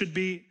and should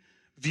be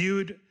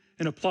viewed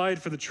and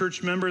applied for the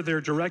church member,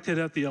 they're directed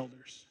at the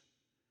elders.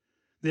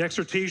 The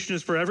exhortation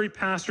is for every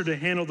pastor to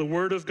handle the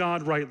word of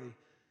God rightly.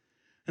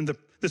 And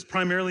this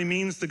primarily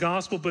means the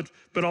gospel,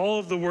 but all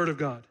of the word of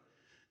God.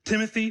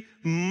 Timothy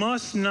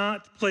must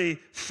not play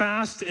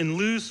fast and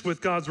loose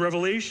with God's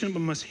revelation,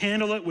 but must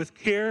handle it with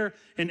care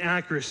and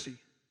accuracy.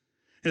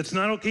 It's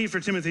not okay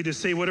for Timothy to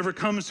say whatever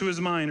comes to his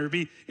mind or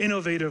be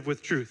innovative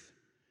with truth.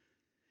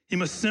 He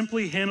must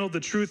simply handle the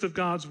truth of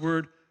God's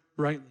word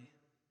rightly.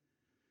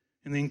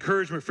 And the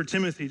encouragement for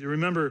Timothy to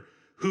remember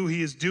who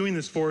he is doing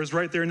this for is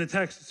right there in the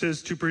text. It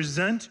says, to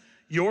present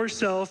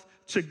yourself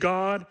to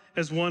God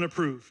as one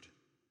approved.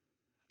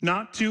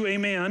 Not to a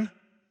man,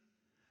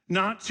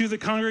 not to the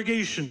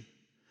congregation,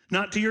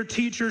 not to your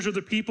teachers or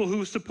the people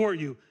who support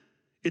you.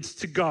 It's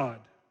to God.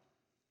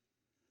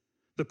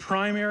 The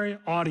primary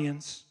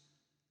audience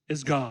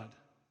is God.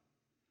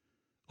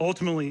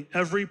 Ultimately,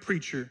 every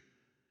preacher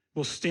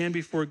will stand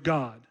before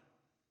God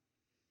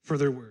for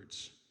their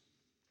words.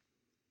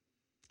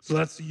 So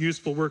that's the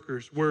useful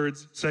workers'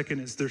 words. Second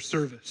is their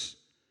service.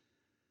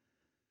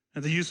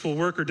 And the useful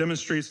worker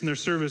demonstrates in their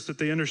service that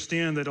they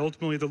understand that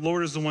ultimately the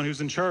Lord is the one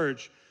who's in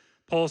charge.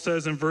 Paul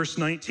says in verse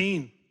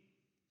 19,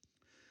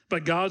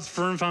 but God's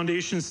firm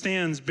foundation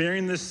stands,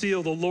 bearing this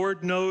seal. The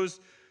Lord knows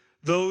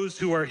those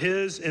who are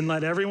his, and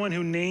let everyone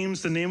who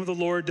names the name of the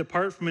Lord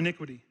depart from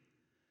iniquity.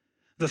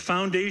 The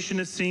foundation,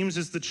 it seems,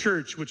 is the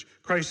church, which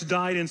Christ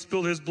died and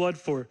spilled his blood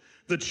for.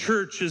 The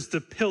church is the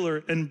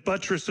pillar and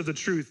buttress of the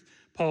truth,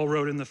 Paul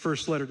wrote in the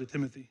first letter to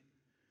Timothy.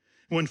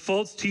 When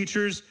false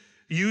teachers,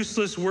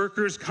 useless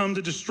workers come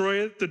to destroy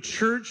it, the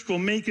church will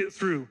make it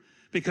through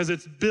because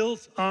it's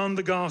built on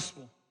the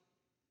gospel.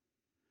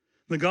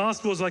 The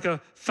gospel is like a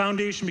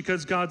foundation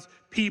because God's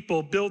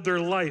people build their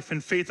life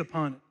and faith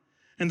upon it,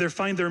 and they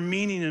find their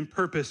meaning and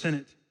purpose in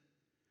it.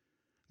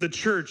 The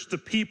church, the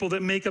people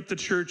that make up the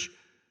church,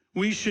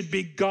 we should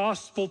be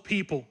gospel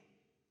people.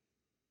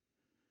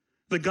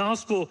 The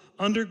gospel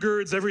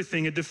undergirds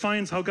everything. It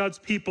defines how God's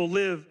people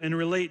live and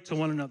relate to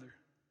one another.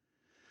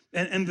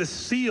 And the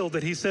seal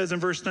that he says in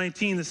verse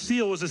 19, the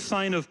seal was a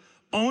sign of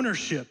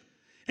ownership.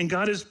 And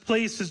God has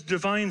placed his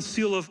divine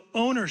seal of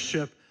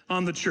ownership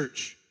on the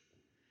church.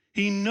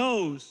 He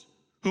knows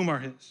whom are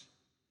his.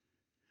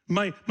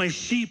 My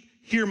sheep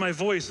hear my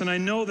voice, and I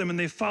know them, and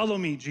they follow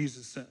me,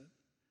 Jesus said.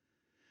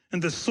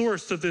 And the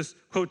source of this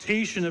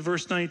quotation of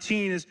verse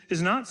 19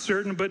 is not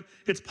certain, but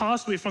it's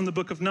possibly from the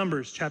book of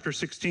Numbers, chapter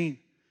 16,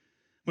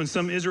 when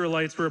some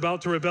Israelites were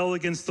about to rebel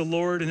against the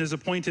Lord and his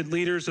appointed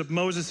leaders of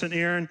Moses and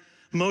Aaron.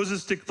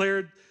 Moses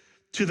declared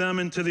to them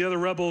and to the other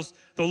rebels,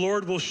 the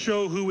Lord will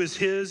show who is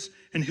his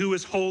and who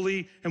is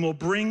holy, and will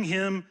bring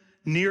him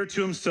near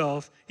to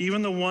himself.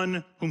 Even the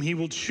one whom he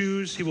will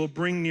choose, he will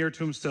bring near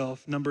to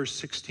himself. Numbers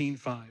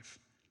 16:5.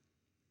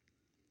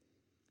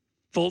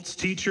 False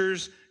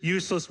teachers,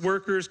 useless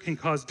workers can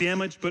cause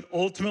damage, but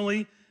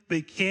ultimately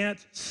they can't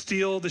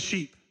steal the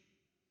sheep.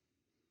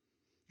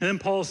 And then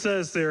Paul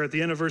says there at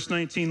the end of verse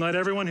 19, let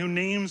everyone who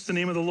names the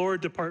name of the Lord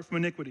depart from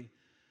iniquity.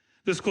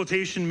 This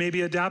quotation may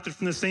be adapted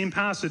from the same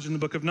passage in the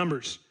book of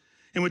Numbers,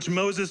 in which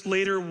Moses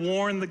later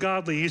warned the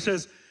godly. He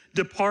says,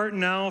 depart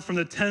now from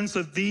the tents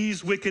of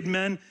these wicked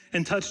men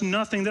and touch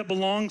nothing that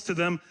belongs to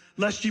them,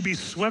 lest you be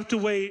swept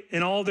away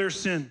in all their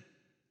sin.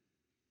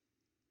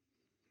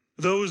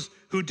 Those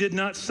who did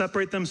not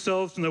separate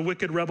themselves from the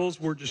wicked rebels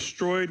were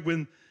destroyed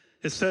when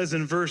it says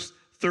in verse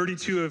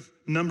 32 of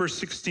Numbers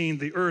 16,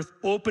 the earth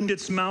opened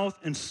its mouth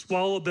and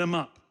swallowed them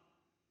up.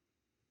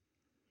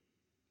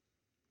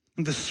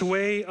 And the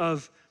sway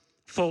of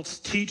false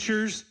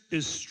teachers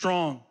is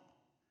strong.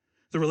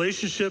 The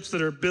relationships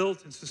that are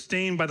built and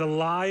sustained by the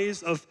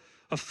lies of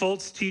a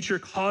false teacher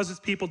causes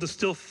people to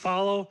still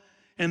follow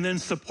and then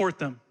support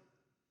them.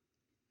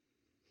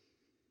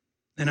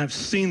 And I've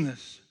seen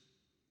this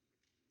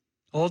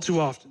all too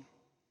often.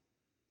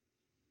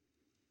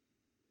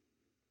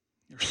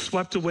 They're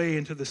swept away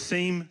into the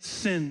same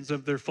sins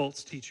of their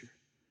false teacher.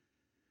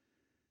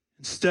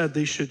 Instead,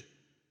 they should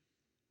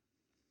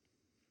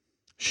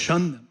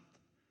shun them,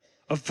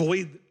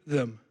 avoid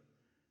them,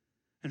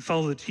 and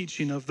follow the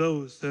teaching of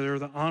those that are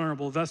the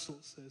honorable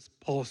vessels, as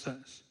Paul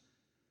says.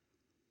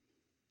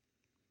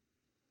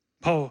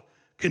 Paul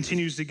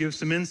continues to give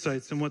some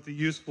insights on what the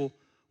useful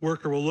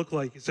worker will look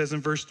like. He says in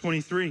verse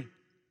 23,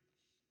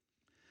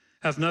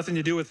 have nothing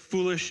to do with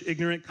foolish,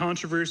 ignorant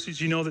controversies.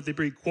 You know that they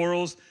breed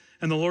quarrels,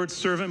 and the Lord's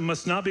servant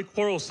must not be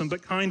quarrelsome,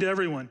 but kind to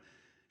everyone,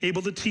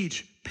 able to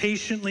teach,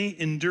 patiently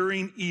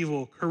enduring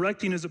evil,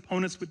 correcting his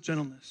opponents with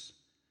gentleness.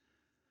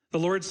 The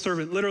Lord's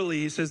servant, literally,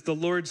 he says, the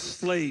Lord's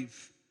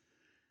slave.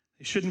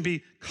 They shouldn't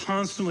be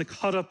constantly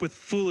caught up with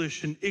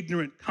foolish and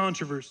ignorant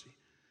controversy.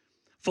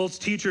 False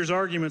teachers'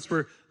 arguments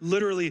were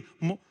literally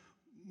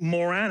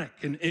moronic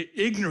and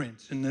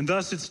ignorant, and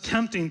thus it's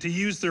tempting to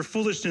use their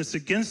foolishness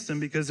against them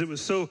because it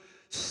was so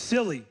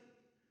silly.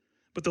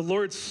 But the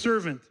Lord's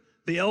servant,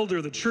 the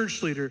elder, the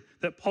church leader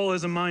that Paul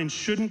has in mind,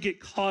 shouldn't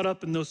get caught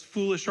up in those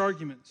foolish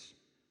arguments.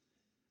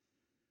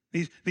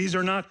 These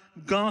are not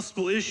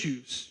gospel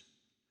issues.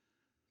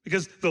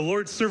 Because the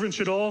Lord's servant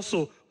should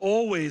also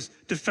always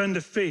defend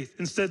the faith.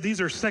 Instead, these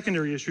are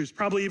secondary issues,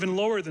 probably even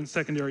lower than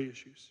secondary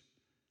issues.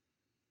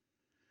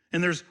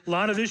 And there's a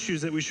lot of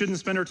issues that we shouldn't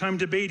spend our time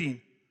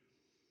debating.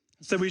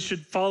 Instead, we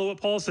should follow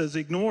what Paul says,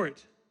 ignore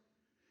it.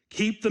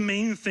 Keep the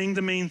main thing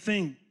the main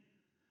thing.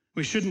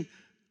 We shouldn't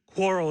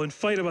quarrel and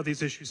fight about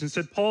these issues.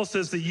 Instead, Paul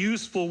says the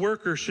useful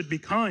worker should be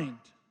kind.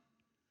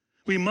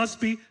 We must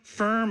be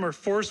firm or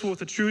forceful with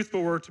the truth,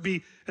 but we're to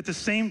be, at the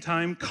same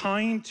time,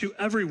 kind to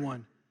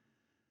everyone,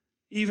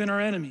 even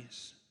our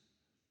enemies.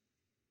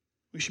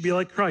 We should be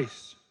like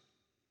Christ.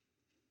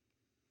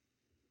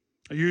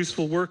 A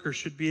useful worker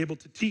should be able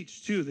to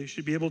teach, too. They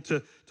should be able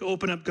to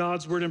open up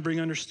God's word and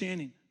bring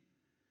understanding.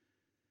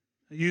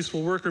 A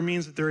useful worker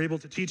means that they're able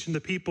to teach, and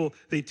the people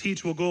they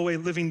teach will go away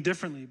living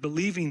differently,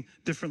 believing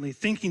differently,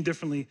 thinking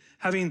differently,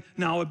 having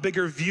now a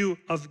bigger view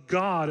of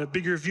God, a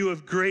bigger view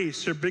of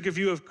grace, a bigger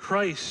view of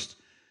Christ,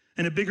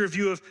 and a bigger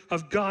view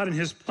of God and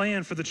his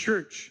plan for the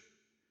church.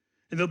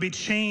 And there'll be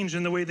change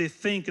in the way they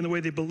think, and the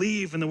way they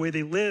believe, and the way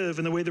they live,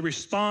 and the way they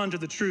respond to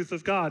the truth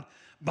of God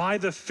by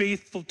the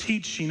faithful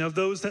teaching of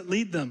those that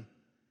lead them.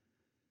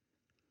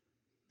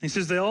 He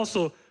says they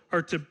also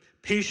are to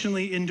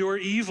patiently endure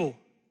evil,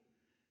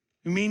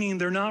 meaning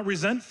they're not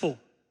resentful.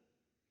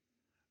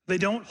 They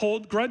don't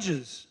hold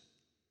grudges.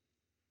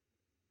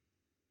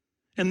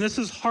 And this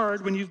is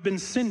hard when you've been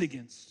sinned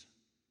against.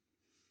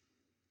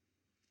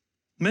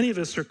 Many of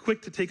us are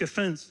quick to take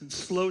offense and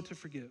slow to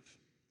forgive.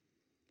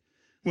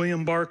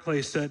 William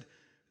Barclay said,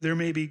 "There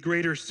may be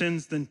greater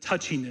sins than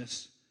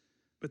touchiness,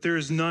 but there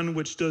is none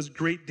which does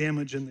great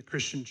damage in the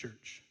Christian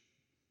church."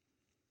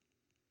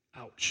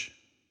 Ouch.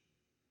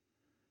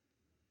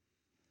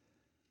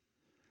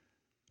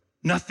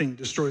 Nothing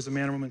destroys a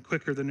man or woman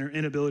quicker than their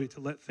inability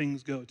to let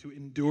things go, to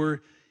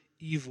endure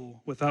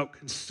evil without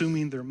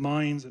consuming their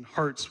minds and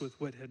hearts with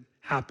what had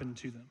happened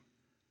to them.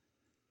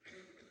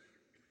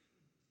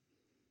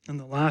 And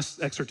the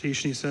last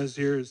exhortation he says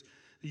here is,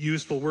 the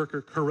useful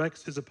worker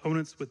corrects his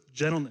opponents with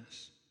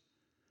gentleness,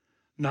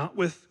 not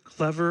with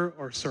clever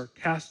or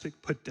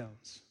sarcastic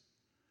put-downs,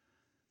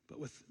 but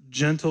with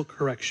gentle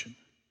correction,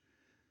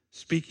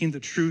 speaking the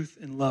truth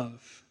in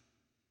love.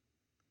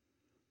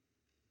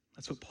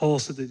 That's what Paul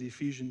said to the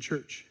Ephesian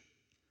church.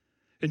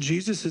 And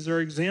Jesus is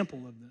our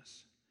example of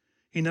this.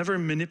 He never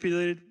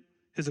manipulated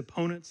his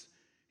opponents.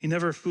 He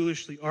never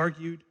foolishly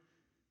argued,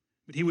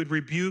 but he would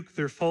rebuke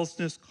their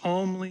falseness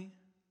calmly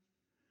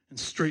and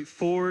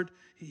straightforward.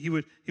 He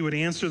would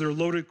answer their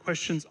loaded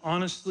questions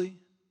honestly.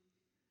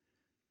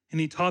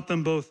 And he taught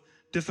them both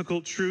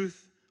difficult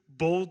truth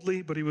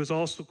boldly, but he was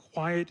also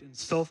quiet and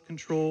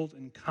self-controlled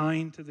and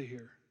kind to the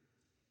hearer.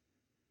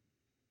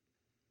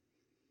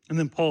 And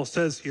then Paul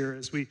says here,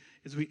 as we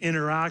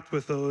interact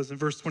with those, in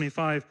verse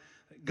 25,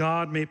 that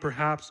God may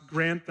perhaps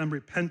grant them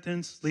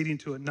repentance leading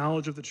to a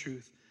knowledge of the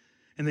truth,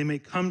 and they may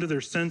come to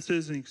their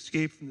senses and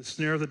escape from the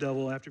snare of the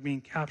devil after being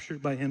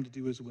captured by him to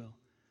do his will.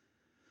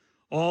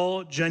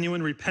 All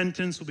genuine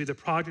repentance will be the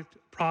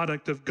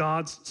product of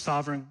God's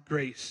sovereign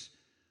grace,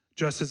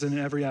 just as in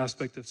every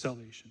aspect of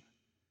salvation.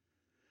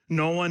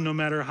 No one, no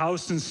matter how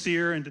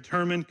sincere and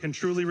determined, can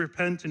truly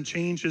repent and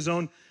change his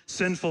own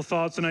sinful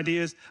thoughts and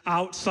ideas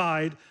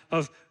outside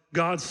of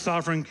God's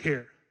sovereign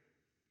care.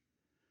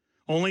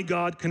 Only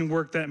God can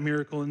work that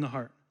miracle in the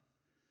heart.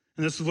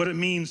 And this is what it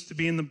means to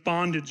be in the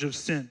bondage of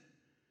sin.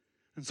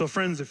 And so,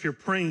 friends, if you're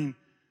praying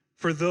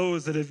for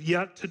those that have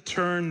yet to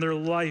turn their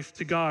life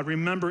to God,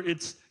 remember,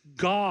 it's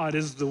God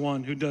is the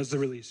one who does the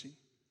releasing.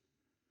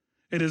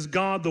 It is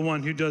God the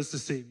one who does the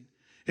saving.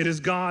 It is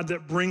God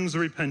that brings the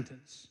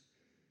repentance,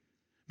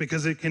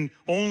 because it can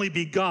only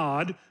be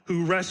God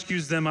who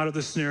rescues them out of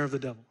the snare of the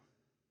devil.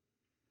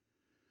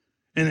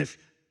 And if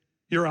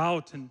you're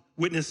out and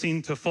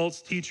witnessing to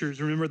false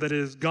teachers, remember that it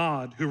is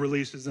God who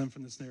releases them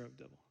from the snare of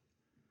the devil.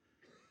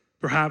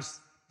 Perhaps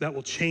that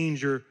will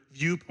change your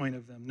viewpoint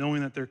of them,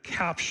 knowing that they're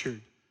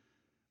captured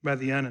by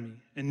the enemy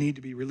and need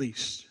to be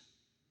released.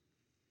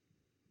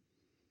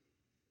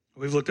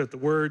 We've looked at the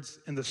words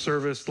in the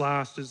service.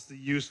 Last is the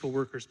useful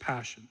worker's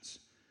passions.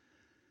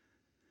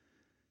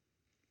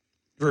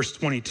 Verse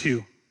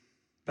 22.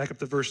 Back up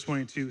to verse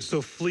 22.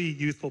 So flee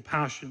youthful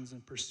passions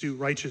and pursue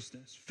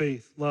righteousness,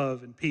 faith,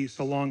 love, and peace,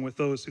 along with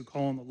those who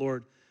call on the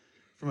Lord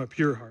from a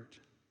pure heart.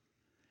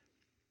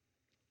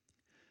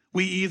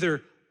 We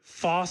either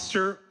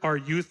foster our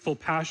youthful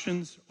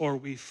passions or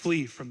we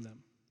flee from them.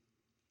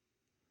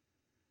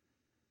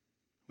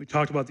 We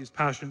talked about these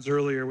passions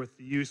earlier with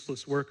the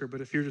useless worker,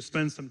 but if you're to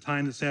spend some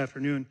time this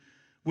afternoon,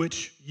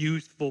 which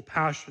youthful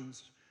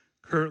passions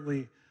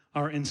currently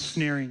are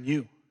ensnaring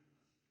you?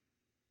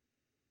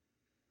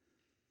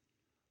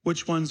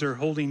 Which ones are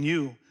holding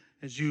you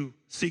as you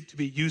seek to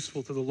be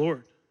useful to the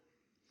Lord?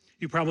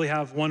 You probably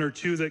have one or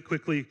two that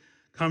quickly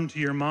come to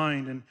your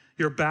mind and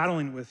you're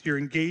battling with, you're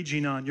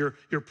engaging on, you're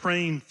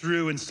praying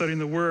through and studying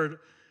the Word,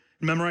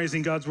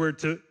 memorizing God's Word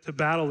to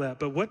battle that.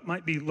 But what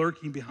might be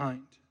lurking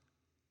behind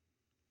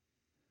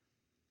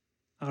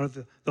out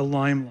of the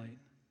limelight?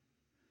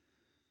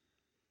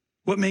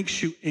 What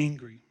makes you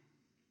angry?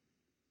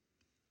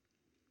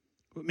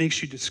 What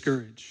makes you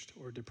discouraged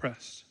or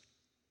depressed?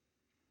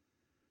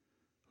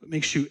 What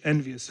makes you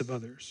envious of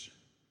others?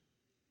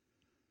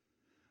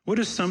 What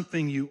is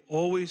something you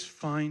always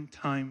find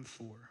time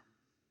for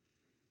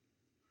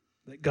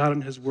that God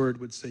in His Word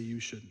would say you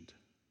shouldn't?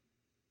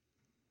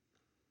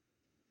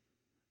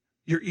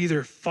 You're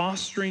either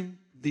fostering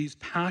these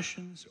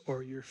passions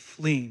or you're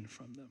fleeing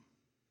from them.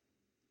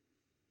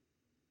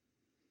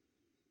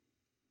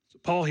 So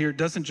Paul here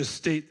doesn't just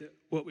state that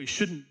what we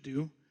shouldn't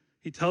do.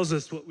 He tells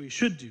us what we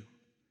should do.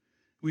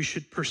 We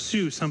should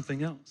pursue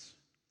something else.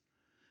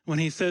 When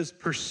he says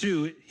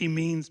pursue, he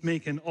means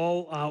make an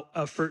all-out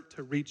effort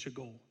to reach a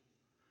goal.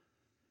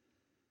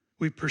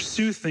 We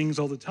pursue things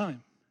all the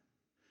time.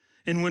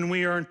 And when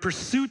we are in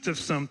pursuit of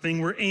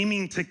something, we're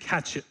aiming to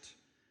catch it.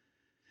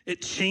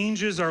 It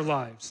changes our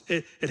lives.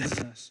 It has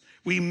us.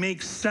 We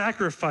make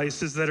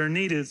sacrifices that are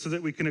needed so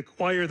that we can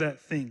acquire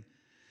that thing.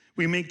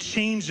 We make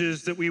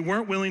changes that we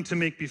weren't willing to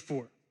make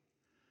before.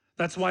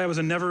 That's why I was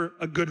never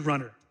a good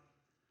runner.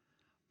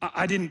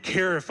 I didn't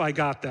care if I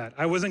got that.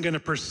 I wasn't going to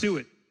pursue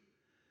it.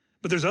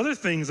 But there's other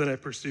things that I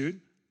pursued.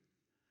 In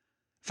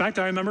fact,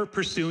 I remember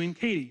pursuing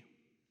Katie,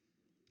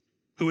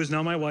 who is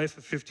now my wife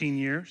of 15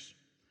 years.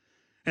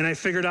 And I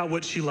figured out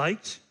what she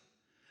liked,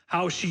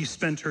 how she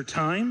spent her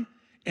time,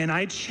 and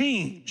I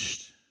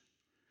changed.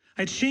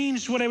 I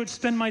changed what I would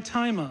spend my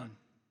time on.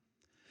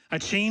 I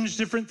changed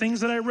different things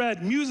that I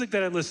read, music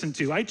that I listened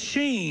to. I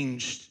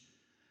changed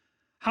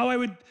how I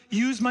would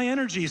use my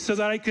energy so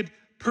that I could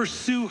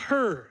pursue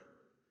her.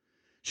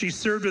 She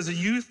served as a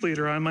youth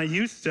leader on my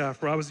youth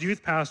staff where I was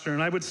youth pastor,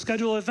 and I would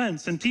schedule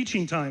events and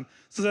teaching time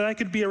so that I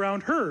could be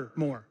around her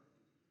more.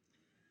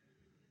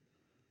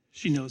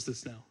 She knows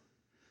this now.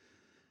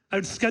 I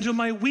would schedule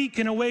my week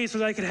in a way so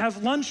that I could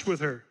have lunch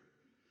with her.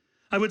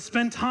 I would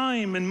spend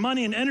time and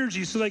money and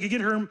energy so that I could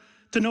get her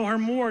to know her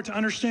more, to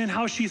understand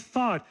how she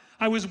thought.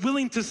 I was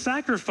willing to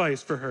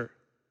sacrifice for her.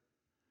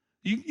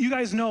 You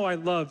guys know I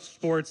love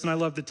sports and I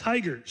love the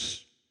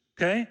Tigers,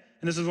 okay?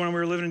 And this is when we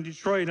were living in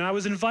Detroit. And I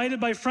was invited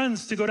by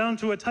friends to go down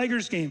to a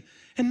Tigers game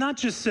and not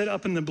just sit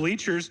up in the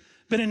bleachers,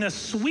 but in a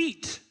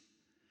suite,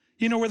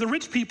 where the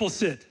rich people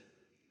sit.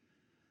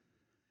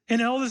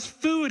 And all this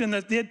food, and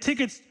they had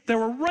tickets that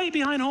were right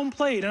behind home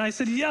plate. And I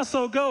said, yes,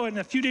 I'll go. And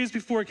a few days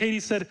before, Katie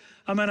said,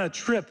 I'm on a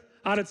trip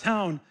out of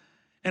town,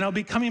 and I'll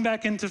be coming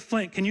back into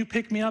Flint. Can you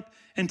pick me up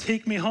and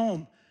take me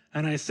home?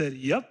 And I said,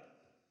 yep.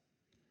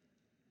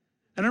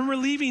 And I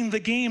remember leaving the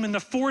game in the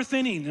fourth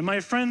inning, and my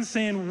friends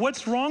saying,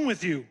 what's wrong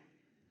with you?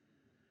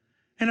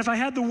 And if I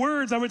had the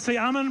words, I would say,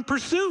 I'm in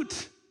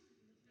pursuit.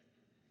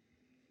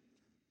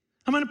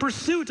 I'm in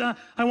pursuit.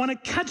 I want to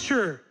catch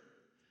her.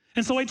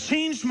 And so I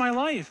changed my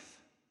life.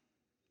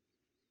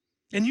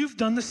 And you've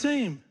done the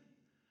same.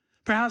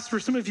 Perhaps for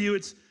some of you,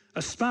 it's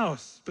a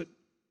spouse, but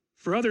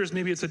for others,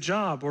 maybe it's a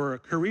job or a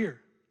career.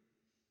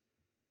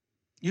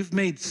 You've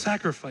made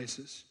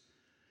sacrifices.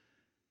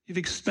 You've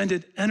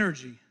expended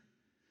energy.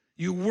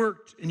 You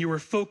worked and you were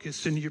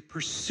focused and you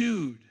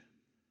pursued.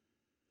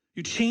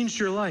 You changed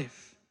your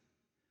life.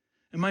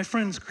 And my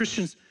friends,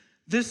 Christians,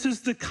 this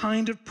is the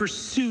kind of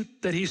pursuit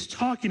that he's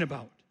talking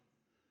about.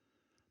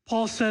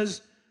 Paul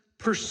says,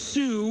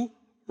 pursue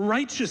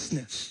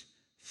righteousness,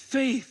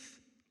 faith,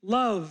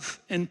 love,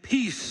 and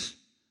peace.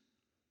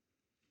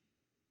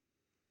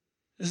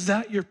 Is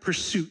that your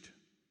pursuit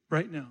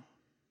right now?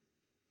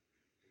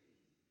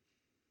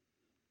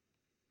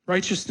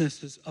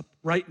 Righteousness is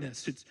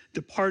uprightness. It's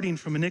departing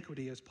from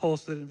iniquity, as Paul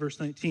said in verse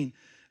 19.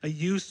 A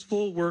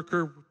useful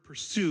worker would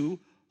pursue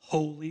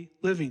holy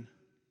living.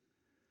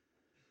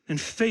 And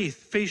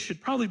faith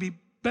should probably be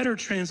better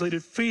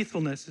translated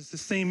faithfulness. It's the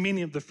same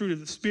meaning of the fruit of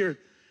the Spirit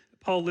that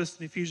Paul lists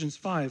in Ephesians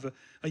 5.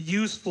 A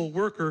useful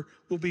worker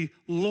will be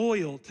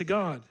loyal to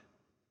God.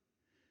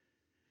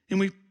 And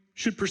we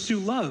should pursue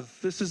love.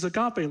 This is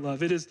agape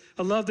love. It is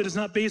a love that is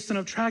not based on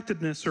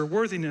attractiveness or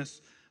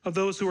worthiness of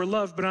those who are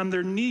loved, but on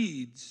their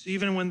needs,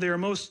 even when they are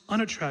most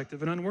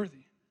unattractive and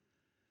unworthy.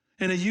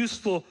 And a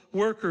useful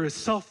worker is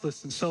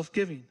selfless and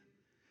self-giving.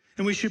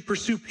 And we should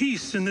pursue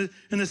peace. In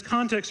this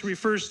context, it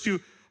refers to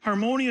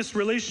harmonious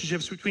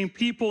relationships between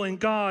people and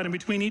God and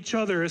between each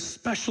other,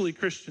 especially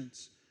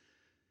Christians.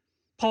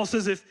 Paul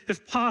says,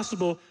 if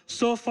possible,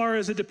 so far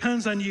as it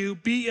depends on you,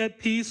 be at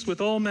peace with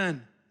all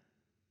men.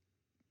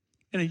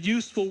 And a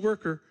useful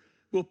worker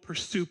will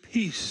pursue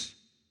peace.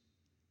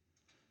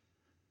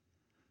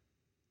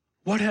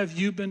 What have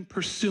you been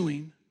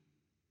pursuing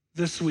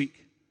this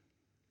week?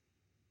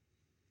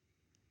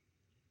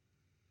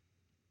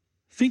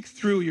 Think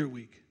through your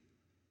week.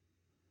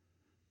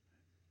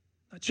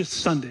 Not just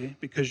Sunday,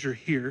 because you're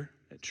here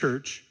at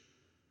church,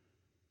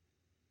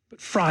 but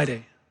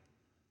Friday.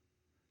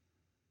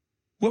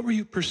 What were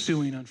you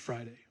pursuing on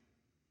Friday?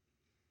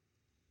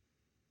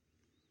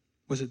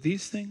 Was it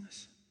these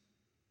things?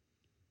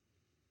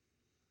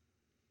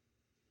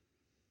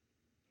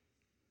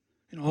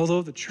 And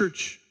although the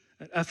church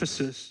at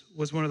Ephesus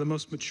was one of the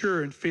most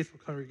mature and faithful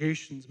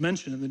congregations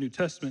mentioned in the New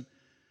Testament,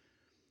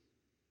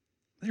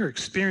 they were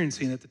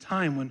experiencing at the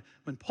time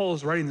when Paul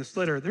is writing this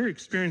letter, they're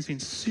experiencing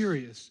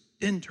serious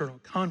internal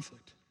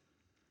conflict.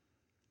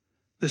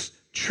 This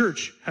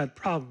church had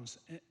problems,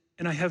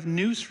 and I have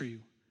news for you.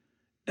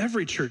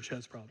 Every church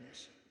has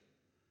problems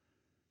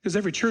because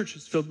every church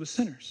is filled with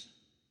sinners.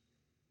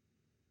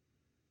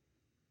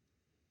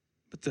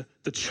 But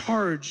the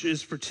charge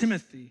is for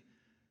Timothy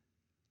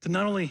to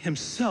not only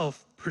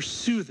himself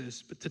pursue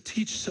this, but to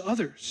teach to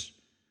others,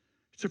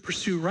 to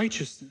pursue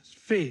righteousness,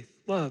 faith,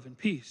 love, and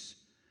peace.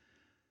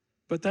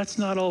 But that's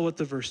not all what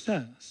the verse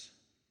says,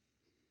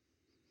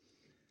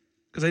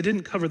 because I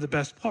didn't cover the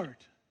best part.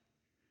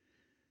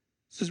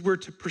 It says we're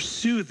to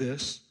pursue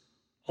this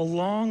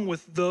along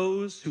with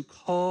those who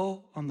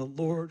call on the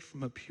Lord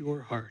from a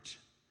pure heart.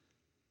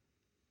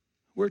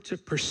 We're to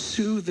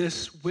pursue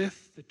this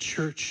with the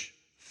church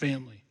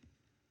family.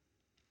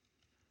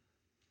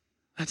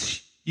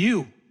 That's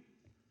you,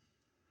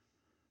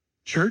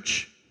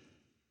 church.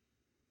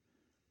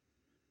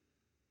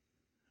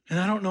 And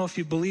I don't know if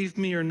you believe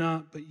me or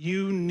not, but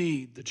you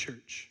need the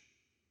church.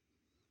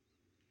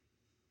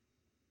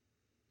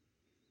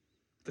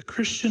 The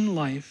Christian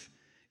life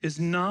is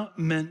not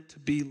meant to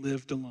be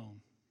lived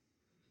alone.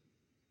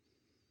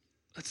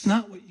 That's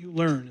not what you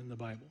learn in the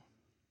Bible.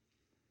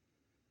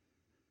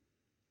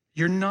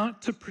 You're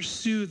not to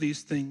pursue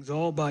these things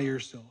all by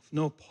yourself.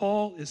 No,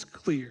 Paul is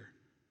clear.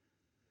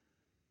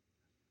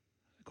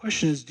 The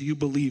question is, do you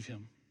believe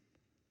him?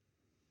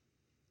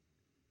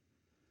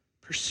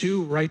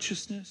 Pursue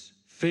righteousness,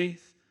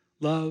 faith,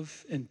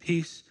 love, and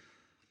peace,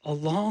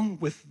 along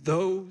with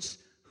those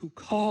who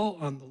call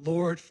on the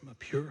Lord from a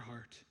pure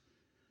heart.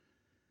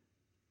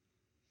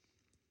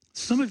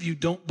 Some of you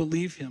don't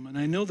believe him, and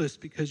I know this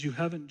because you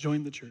haven't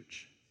joined the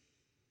church.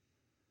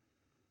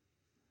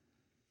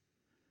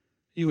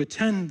 You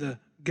attend the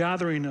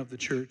gathering of the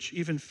church,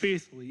 even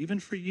faithfully, even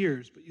for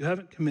years, but you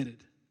haven't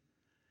committed.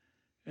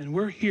 And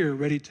we're here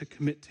ready to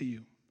commit to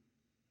you.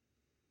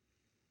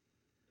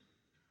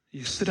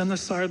 You sit on the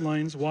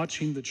sidelines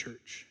watching the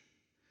church.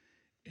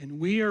 And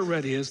we are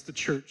ready as the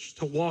church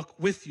to walk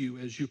with you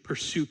as you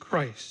pursue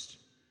Christ.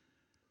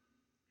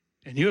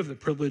 And you have the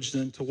privilege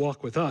then to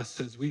walk with us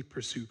as we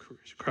pursue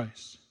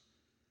Christ.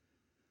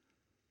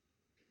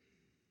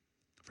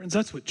 Friends,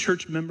 that's what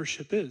church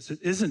membership is. It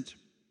isn't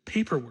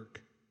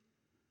paperwork.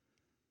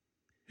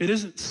 It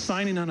isn't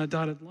signing on a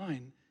dotted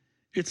line.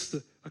 It's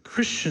a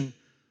Christian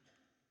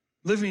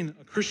living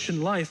a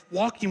Christian life,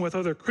 walking with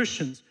other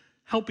Christians,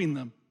 helping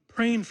them,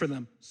 praying for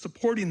them,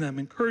 supporting them,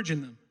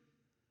 encouraging them.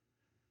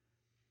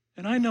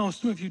 And I know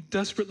some of you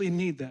desperately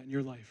need that in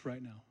your life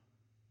right now.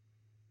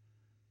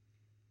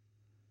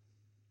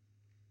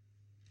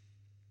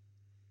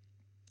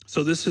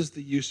 So this is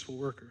the useful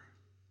worker.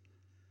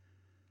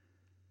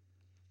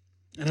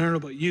 And I don't know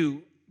about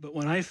you, but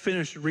when I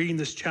finished reading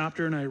this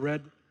chapter and I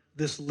read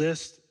this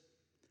list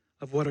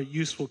of what a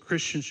useful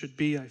Christian should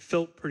be, I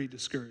felt pretty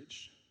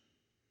discouraged.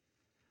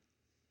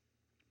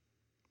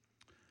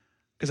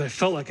 Because I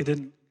felt like it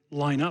didn't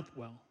line up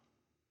well.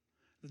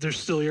 There's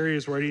still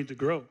areas where I need to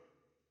grow.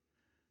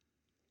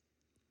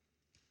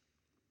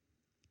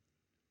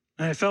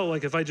 And I felt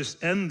like if I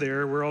just end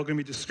there, we're all going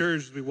to be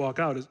discouraged as we walk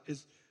out.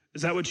 Is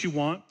that what you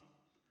want?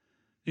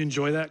 You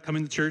enjoy that,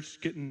 coming to church,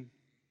 getting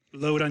a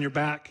load on your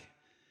back,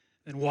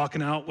 and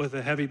walking out with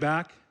a heavy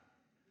back?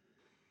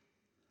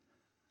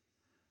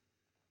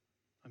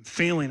 I'm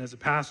failing as a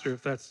pastor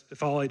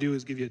if all I do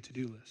is give you a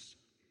to-do list.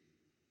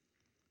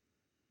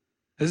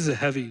 This is a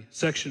heavy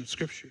section of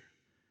Scripture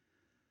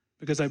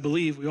because I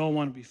believe we all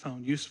want to be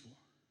found useful.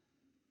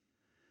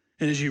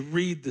 And as you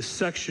read this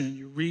section,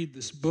 you read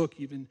this book,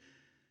 even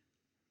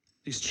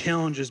these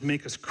challenges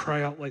make us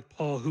cry out like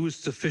Paul, who is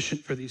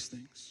sufficient for these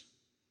things?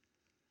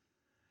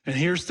 And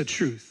here's the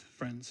truth,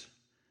 friends.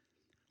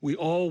 We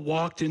all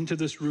walked into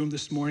this room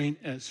this morning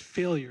as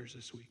failures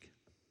this week.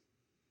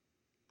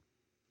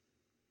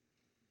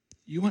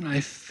 You and I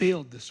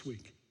failed this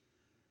week.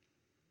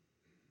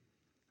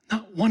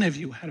 Not one of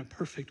you had a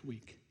perfect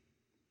week.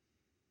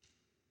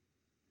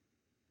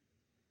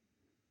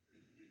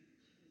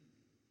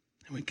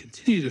 And we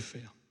continue to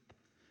fail.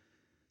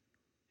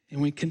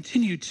 And we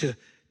continue to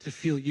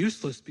feel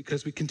useless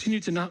because we continue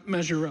to not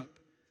measure up.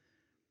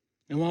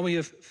 And while we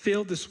have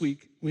failed this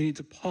week, we need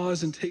to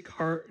pause and take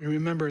heart and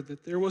remember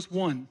that there was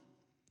one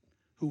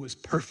who was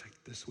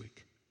perfect this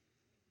week.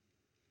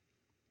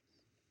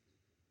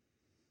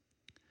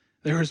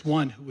 There is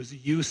one who was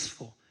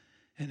useful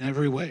in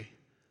every way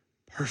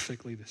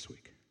perfectly this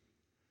week.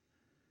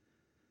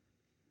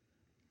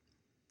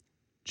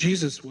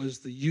 Jesus was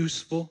the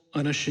useful,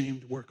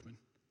 unashamed workman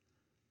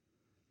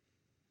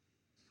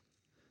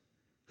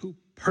who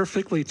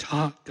perfectly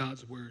taught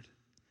God's word.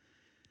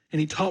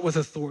 And he taught with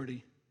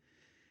authority.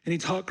 And he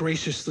taught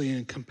graciously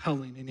and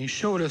compelling. And he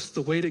showed us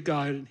the way to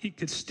God. And he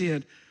could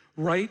stand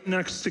right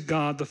next to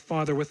God the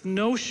Father with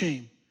no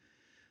shame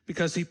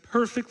because he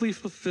perfectly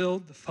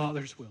fulfilled the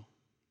Father's will.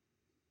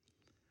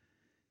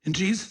 And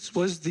Jesus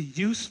was the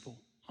useful,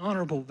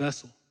 honorable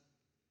vessel.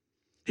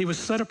 He was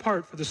set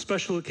apart for the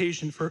special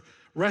occasion for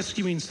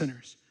rescuing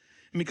sinners.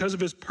 And because of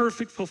his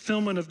perfect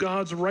fulfillment of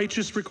God's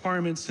righteous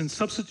requirements and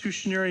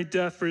substitutionary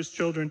death for his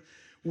children,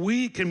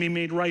 we can be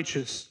made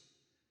righteous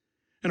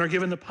and are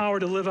given the power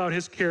to live out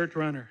his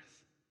character on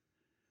earth.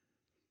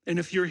 And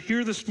if you're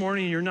here this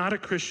morning and you're not a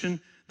Christian,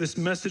 this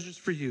message is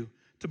for you,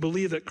 to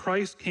believe that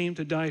Christ came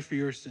to die for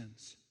your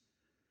sins.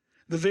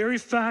 The very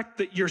fact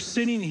that you're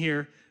sitting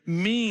here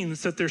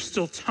means that there's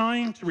still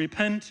time to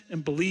repent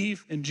and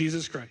believe in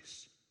Jesus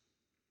Christ.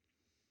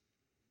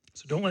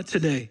 So don't let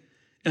today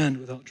end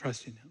without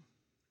trusting him.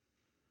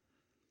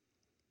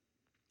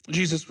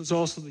 Jesus was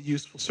also the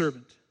useful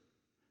servant.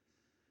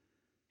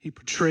 He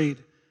portrayed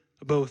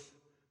both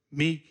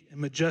meek and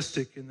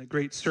majestic in the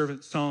great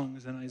servant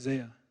songs in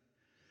Isaiah.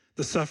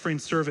 The suffering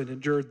servant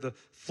endured the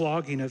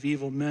flogging of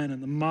evil men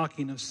and the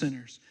mocking of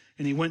sinners,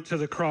 and he went to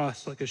the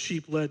cross like a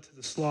sheep led to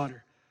the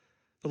slaughter.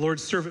 The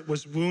Lord's servant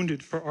was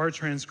wounded for our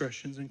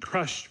transgressions and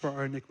crushed for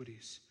our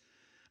iniquities.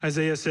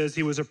 Isaiah says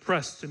he was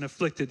oppressed and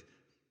afflicted,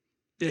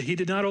 yet he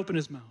did not open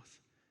his mouth.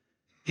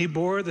 He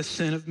bore the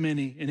sin of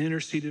many and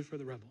interceded for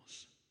the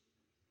rebels.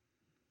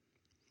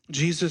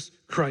 Jesus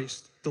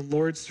Christ, the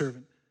Lord's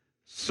servant,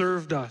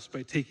 served us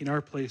by taking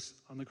our place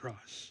on the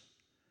cross.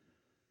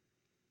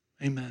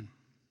 Amen.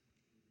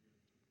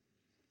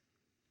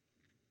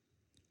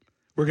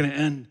 We're going to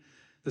end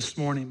this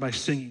morning by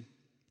singing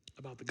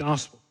about the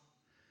gospel.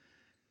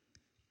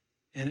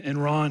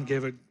 And Ron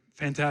gave a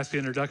fantastic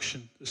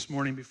introduction this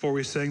morning before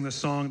we sang the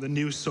song, the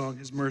new song,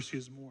 His Mercy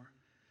is More.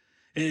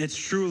 And it's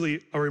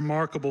truly a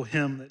remarkable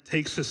hymn that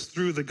takes us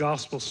through the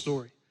gospel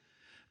story,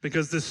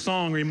 because this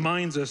song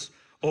reminds us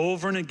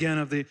over and again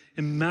of the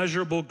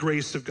immeasurable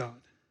grace of God.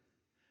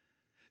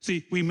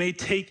 See, we may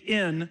take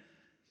in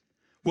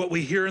what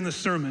we hear in the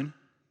sermon,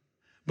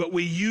 but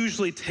we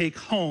usually take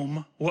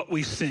home what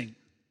we sing.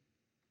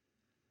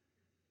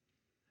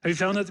 Have you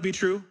found that to be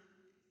true?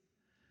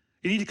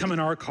 You need to come in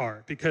our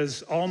car,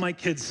 because all my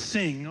kids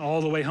sing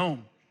all the way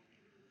home.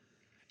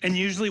 And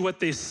usually what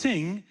they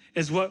sing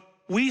is what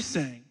we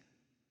sang.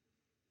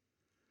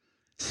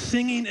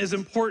 Singing is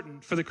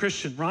important for the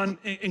Christian. Ron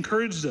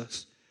encouraged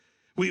us.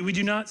 We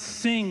do not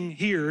sing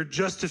here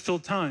just to fill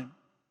time.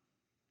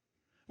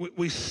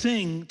 We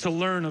sing to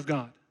learn of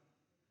God,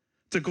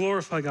 to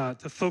glorify God,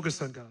 to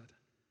focus on God.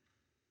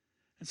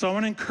 And so I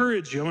want to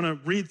encourage you. I want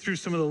to read through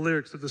some of the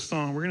lyrics of the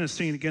song. We're going to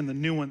sing it again, the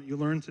new one that you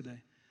learned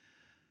today.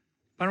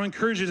 But I want to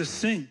encourage you to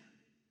sing,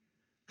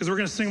 because we're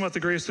going to sing about the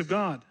grace of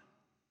God.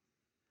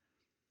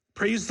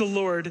 Praise the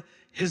Lord,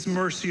 His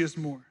mercy is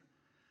more.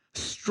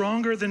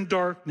 Stronger than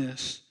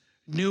darkness,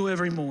 new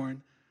every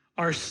morn.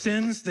 Our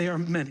sins, they are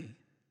many.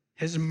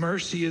 His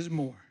mercy is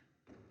more.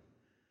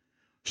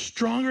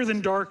 Stronger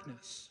than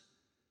darkness.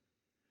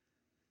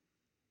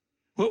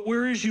 What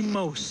worries you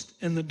most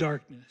in the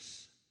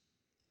darkness?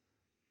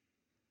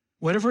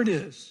 Whatever it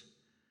is,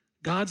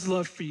 God's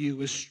love for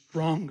you is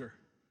stronger.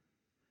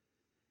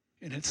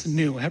 And it's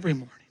new every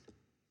morning.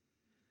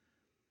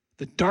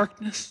 The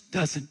darkness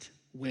doesn't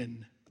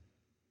win.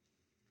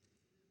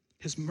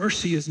 His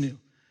mercy is new.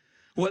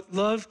 What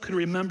love could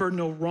remember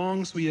no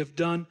wrongs we have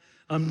done,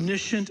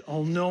 omniscient,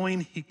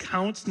 all-knowing, He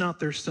counts not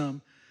their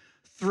sum,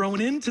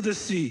 thrown into the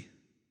sea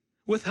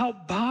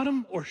without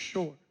bottom or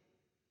shore.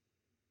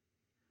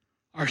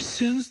 Our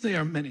sins, they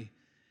are many.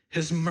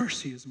 His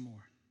mercy is more.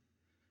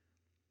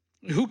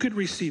 Who could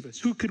receive us?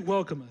 Who could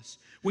welcome us?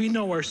 We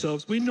know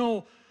ourselves. We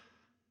know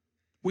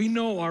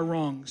our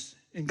wrongs,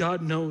 and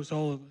God knows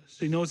all of us.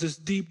 He knows us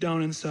deep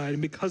down inside,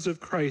 and because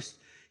of Christ,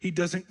 He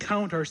doesn't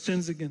count our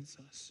sins against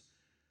us.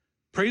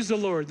 Praise the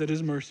Lord that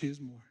His mercy is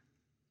more.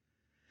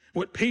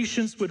 What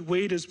patience would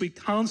wait as we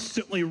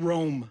constantly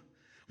roam.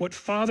 What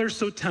Father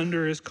so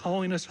tender is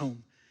calling us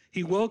home.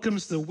 He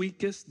welcomes the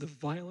weakest, the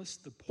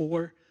vilest, the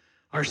poor.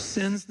 Our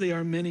sins, they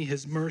are many.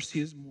 His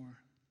mercy is more.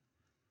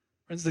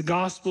 Friends, the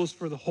gospel is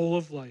for the whole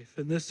of life,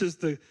 and this is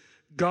the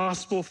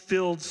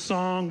gospel-filled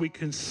song we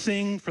can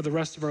sing for the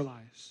rest of our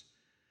lives.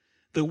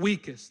 The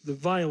weakest, the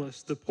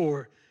vilest, the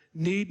poor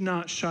need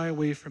not shy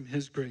away from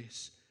His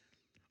grace.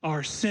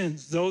 Our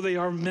sins, though they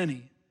are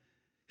many,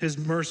 His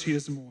mercy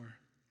is more.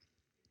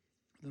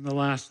 Then the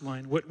last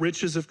line, what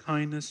riches of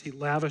kindness He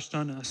lavished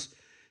on us.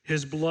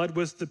 His blood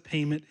was the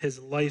payment, His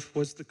life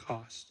was the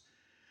cost.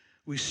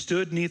 We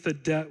stood neath a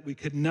debt we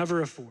could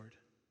never afford.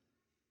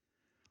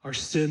 Our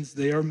sins,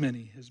 they are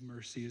many, His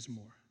mercy is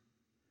more.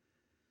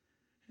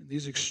 And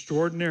these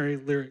extraordinary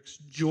lyrics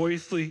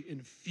joyfully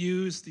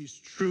infuse these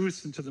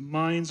truths into the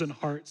minds and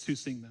hearts who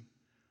sing them.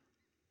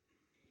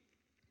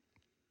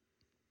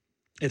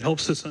 It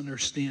helps us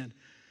understand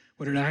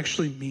what it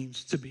actually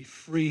means to be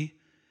free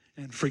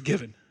and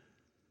forgiven.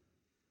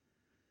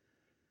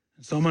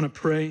 And so I'm going to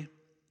pray,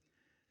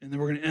 and then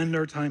we're going to end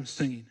our time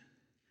singing.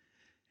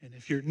 And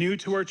if you're new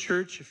to our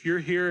church, if you're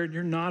here and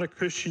you're not a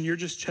Christian, you're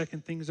just checking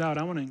things out,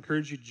 I want to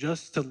encourage you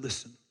just to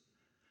listen,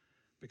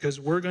 because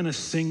we're going to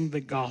sing the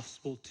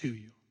gospel to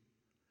you.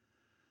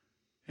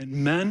 And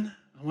men,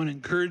 I want to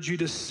encourage you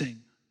to sing.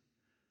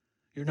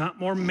 You're not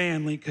more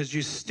manly because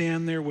you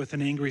stand there with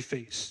an angry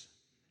face.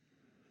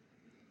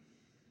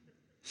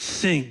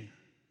 Sing.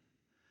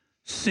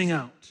 Sing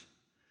out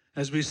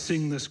as we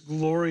sing this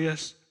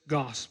glorious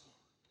gospel.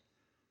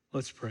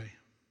 Let's pray.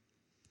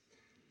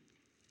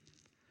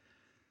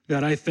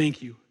 God, I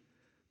thank you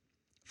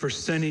for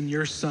sending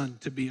your Son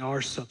to be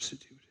our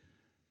substitute.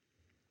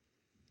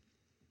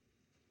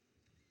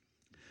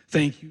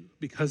 Thank you,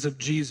 because of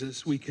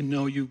Jesus, we can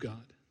know you,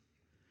 God,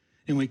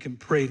 and we can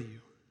pray to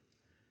you,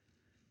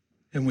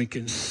 and we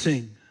can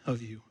sing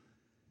of you.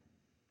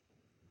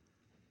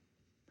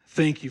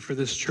 Thank you for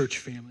this church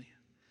family.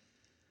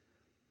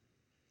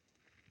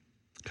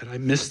 God, I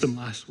missed them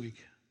last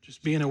week.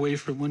 Just being away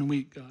for 1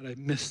 week, God, I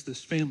missed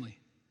this family.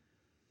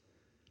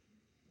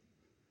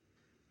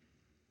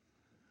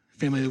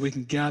 Family that we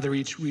can gather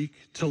each week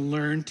to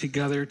learn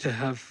together, to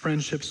have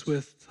friendships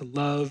with, to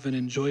love and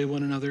enjoy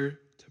one another,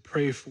 to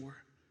pray for.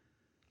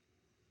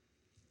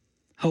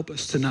 Help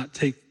us to not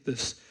take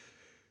this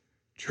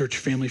church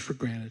family for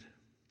granted.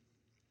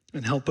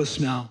 And help us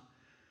now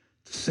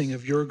to sing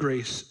of your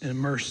grace and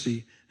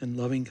mercy and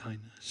loving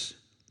kindness.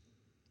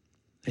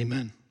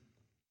 Amen.